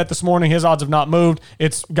guy I bet this morning, his odds have not moved.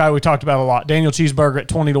 It's a guy we talked about a lot, Daniel Cheeseburger at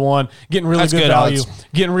 20-1, getting really good value. Odds.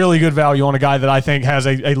 Getting really good value on a guy that I think has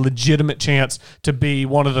a legitimate chance to be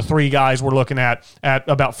one of the three guys we're looking at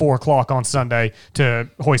about 4 o'clock on Sunday to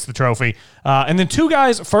hoist the trophy. And then two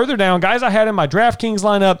guys further down, guys I had in my DraftKings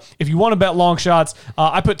lineup. If you want to bet long shots,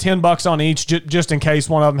 I put $10 on each just in case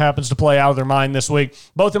one of them happens to play out of their mind this week.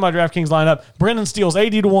 Both in my DraftKings lineup. Brendan Steele's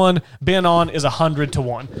 80-1. Ben On is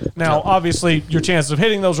 100-1. Now, obviously, your chances of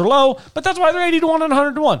hitting those are low, but that's why they're 80-1 and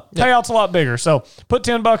 100-1. Payout's a lot bigger. So put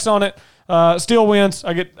 $10 on it. Steele wins.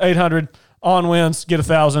 I get 800. On wins, get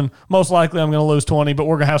 1,000. Most likely I'm going to lose 20, but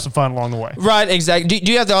we're going to have some fun along the way. Right, exactly.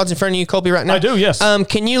 Do you have the odds in front of you, Colby, right now? I do, yes.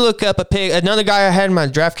 Can you look up another guy I had in my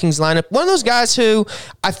DraftKings lineup? One of those guys who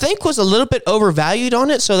I think was a little bit overvalued on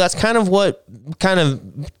it, so that's kind of what kind of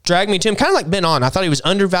dragged me to him. Kind of like Ben On. I thought he was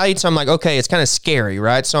undervalued, so I'm like, okay, it's kind of scary,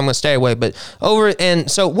 right? So I'm going to stay away.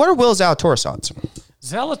 So what are Will Zalatoris odds?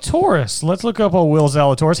 Zalatoris. Let's look up Will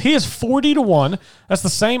Zalatoris. He is 40-1. That's the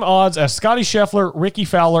same odds as Scotty Scheffler, Ricky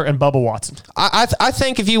Fowler, and Bubba Watson. I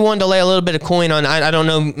think if you wanted to lay a little bit of coin on, I don't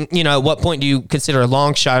know, at what point do you consider a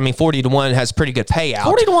long shot? I mean, 40-1 has pretty good payout.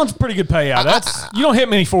 40-1's a pretty good payout. You don't hit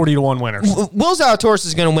many 40-1 winners. Will Zalatoris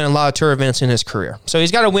is going to win a lot of tour events in his career, so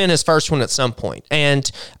he's got to win his first one at some point. And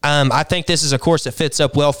I think this is a course that fits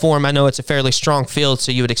up well for him. I know it's a fairly strong field,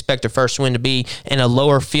 so you would expect a first win to be in a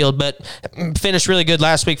lower field, but finished really good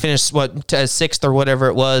last week, finished sixth or whatever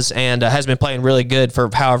it was, and has been playing really good for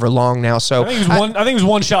however long now. So I think he was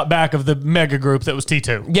one shot back of the mega group that was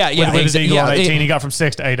T2. Yeah, with his eagle on 18, he got from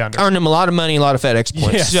 6 to 8 under. Earned him a lot of money, a lot of FedEx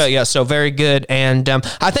points. Yes. So very good. And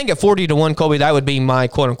I think at 40-1, Colby, that would be my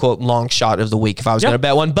quote unquote long shot of the week if I was going to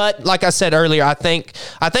bet one. But like I said earlier, I think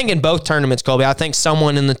in both tournaments, Colby, I think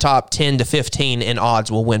someone in the top 10 to 15 in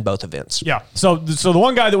odds will win both events. Yeah. So the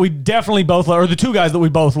one guy that we definitely both love, or the two guys that we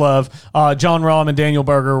both love, John Rahm and Daniel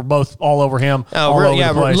Berger, were both all over him.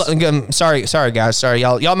 Sorry, guys. Sorry,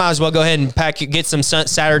 y'all might as well go ahead and get some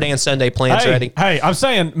Saturday and Sunday plans ready. Hey, I'm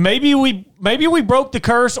saying maybe we broke the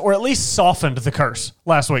curse, or at least softened the curse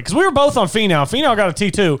last week, because we were both on Finau. Finau got a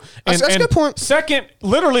T2. That's a good point. Second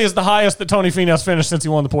literally is the highest that Tony Finau's finished since he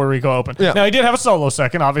won the Puerto Rico Open. Yeah. Now, he did have a solo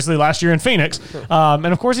second, obviously, last year in Phoenix. And,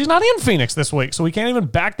 of course, he's not in Phoenix this week, so we can't even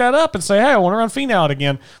back that up and say, hey, I want to run Finau out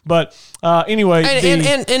again. But anyway.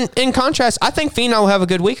 And in contrast, I think Finau will have a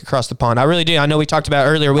good week across the pond. I really do. I know we talked about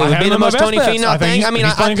earlier. It would be the most Tony Finau thing.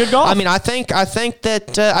 He's playing good golf. I mean, I think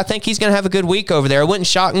he's going to have a good week over there. It wouldn't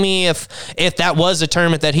shock me if that was a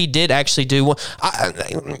tournament that he did actually do.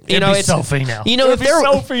 It's so Finau.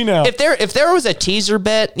 If there was a teaser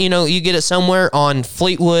bet, you get it somewhere on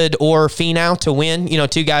Fleetwood or Finau to win.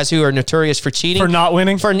 Two guys who are notorious for cheating, for not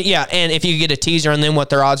winning. And if you get a teaser on them, what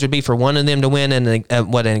their odds would be for one of them to win, and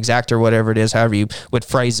what an exact or whatever it is, however you would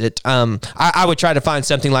phrase it. I would try to find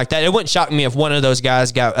something like that. It wouldn't shock me if one of those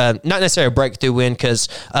guys got not necessarily a breakthrough win, because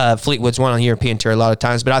Fleetwood's won on the European Tour a lot of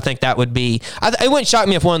times, but I think that would be. It wouldn't shock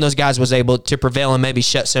me if one of those guys was able to prevail and maybe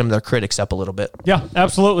shut some of their critics up a little bit. Yeah,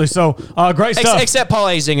 absolutely. So great stuff. Except Paul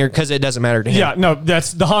Azinger, because it doesn't matter to him. Yeah, no,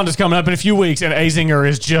 that's the Honda's coming up in a few weeks, and Azinger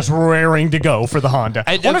is just raring to go for the Honda.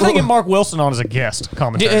 I wonder if they get Mark Wilson on as a guest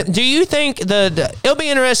commentator. Do you think it'll be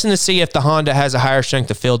interesting to see if the Honda has a higher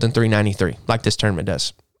strength of field than 393, like this tournament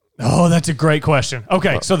does? Oh, that's a great question.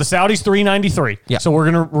 Okay, so the Saudis 393. Yeah. So we're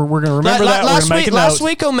gonna remember that. Last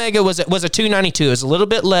week Omega was a 292. It was a little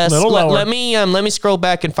bit less. Let me scroll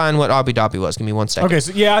back and find what Abu Dhabi was. Give me 1 second. Okay,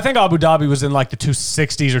 so yeah, I think Abu Dhabi was in like the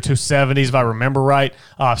 260s or 270s if I remember right.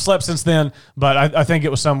 I've slept since then, but I think it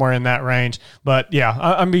was somewhere in that range. But yeah,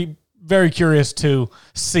 I'm be very curious to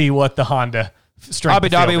see what the Honda. Abu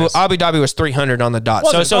Dhabi was 300 on the dot.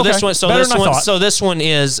 This one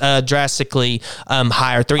is drastically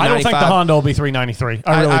higher. 395. I don't think the Honda will be 393.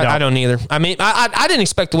 I really don't. I don't either. I mean, I didn't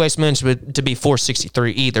expect the Waste Management to be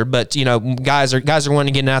 463 either. But guys are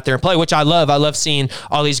wanting to get out there and play, which I love. I love seeing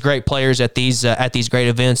all these great players at these great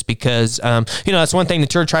events, because that's one thing the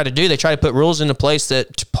tour tried to do. They try to put rules into place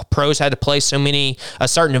that pros had to play a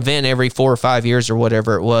certain event every 4 or 5 years or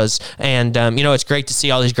whatever it was. And it's great to see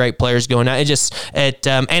all these great players going out.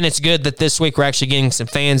 And it's good that this week we're actually getting some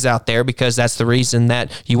fans out there, because that's the reason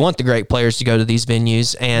that you want the great players to go to these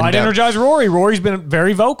venues. And might energize Rory. Rory's been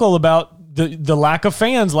very vocal about the lack of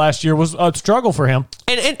fans last year was a struggle for him.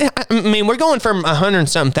 And I mean, we're going from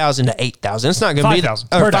 100-something thousand to 8,000. It's not going to be 5,000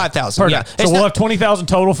 or per 5,000. day. Yeah, So we'll have 20,000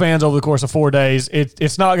 total fans over the course of 4 days.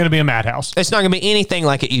 It's not going to be a madhouse. It's not going to be anything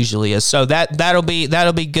like it usually is. So that'll be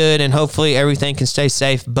good, and hopefully everything can stay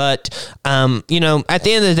safe. But you know, at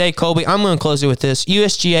the end of the day, Colby, I'm going to close it with this: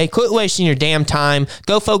 USGA, quit wasting your damn time.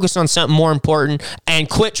 Go focus on something more important, and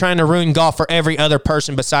quit trying to ruin golf for every other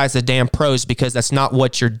person besides the damn pros, because that's not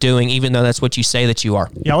what you're doing, even though that's what you say that you are.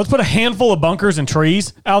 Yeah, let's put a handful of bunkers and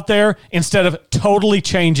trees out there instead of totally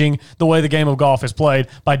changing the way the game of golf is played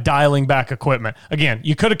by dialing back equipment. Again,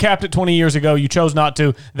 you could have capped it 20 years ago. You chose not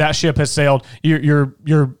to. That ship has sailed.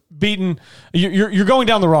 You're beaten. You're going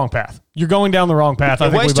down the wrong path. You're going down the wrong path. I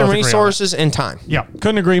think wasting we both agree on resources and time. Yeah,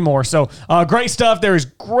 couldn't agree more. So great stuff. There is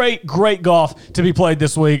great golf to be played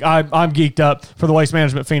this week. I'm geeked up for the Waste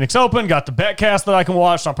Management Phoenix Open. Got the Betcast that I can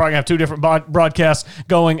watch. So I'm probably going to have 2 different broadcasts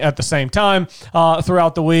going at the same time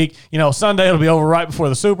throughout the week. You know, Sunday it'll be over right before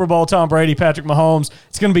the Super Bowl. Tom Brady, Patrick Mahomes.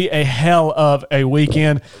 It's going to be a hell of a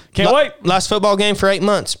weekend. Can't wait. Last football game for 8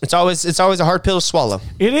 months. It's always a hard pill to swallow.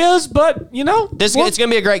 It is, but you know, it's going to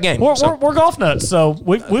be a great game. We're golf nuts, so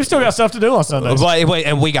we've still got stuff to do on Sundays. Wait,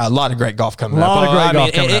 and we got a lot of great golf coming up.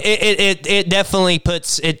 It definitely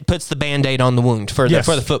puts the Band-Aid on the wound for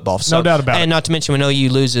the football. So, no doubt about it. And not to mention when OU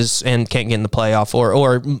loses and can't get in the playoff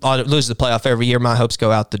or loses the playoff every year, my hopes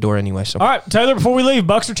go out the door anyway. So, all right, Taylor, before we leave,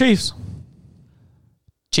 Bucks or Chiefs?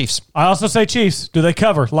 Chiefs. I also say Chiefs. Do they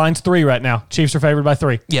cover? Line's 3 right now. Chiefs are favored by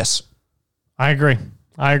 3. Yes. I agree.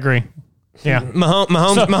 Yeah.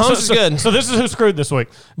 Mahomes is good. So this is who screwed this week.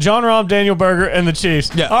 John Rahm, Daniel Berger, and the Chiefs.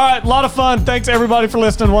 Yeah. All right, a lot of fun. Thanks, everybody, for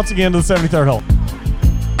listening once again to the 73rd Hole.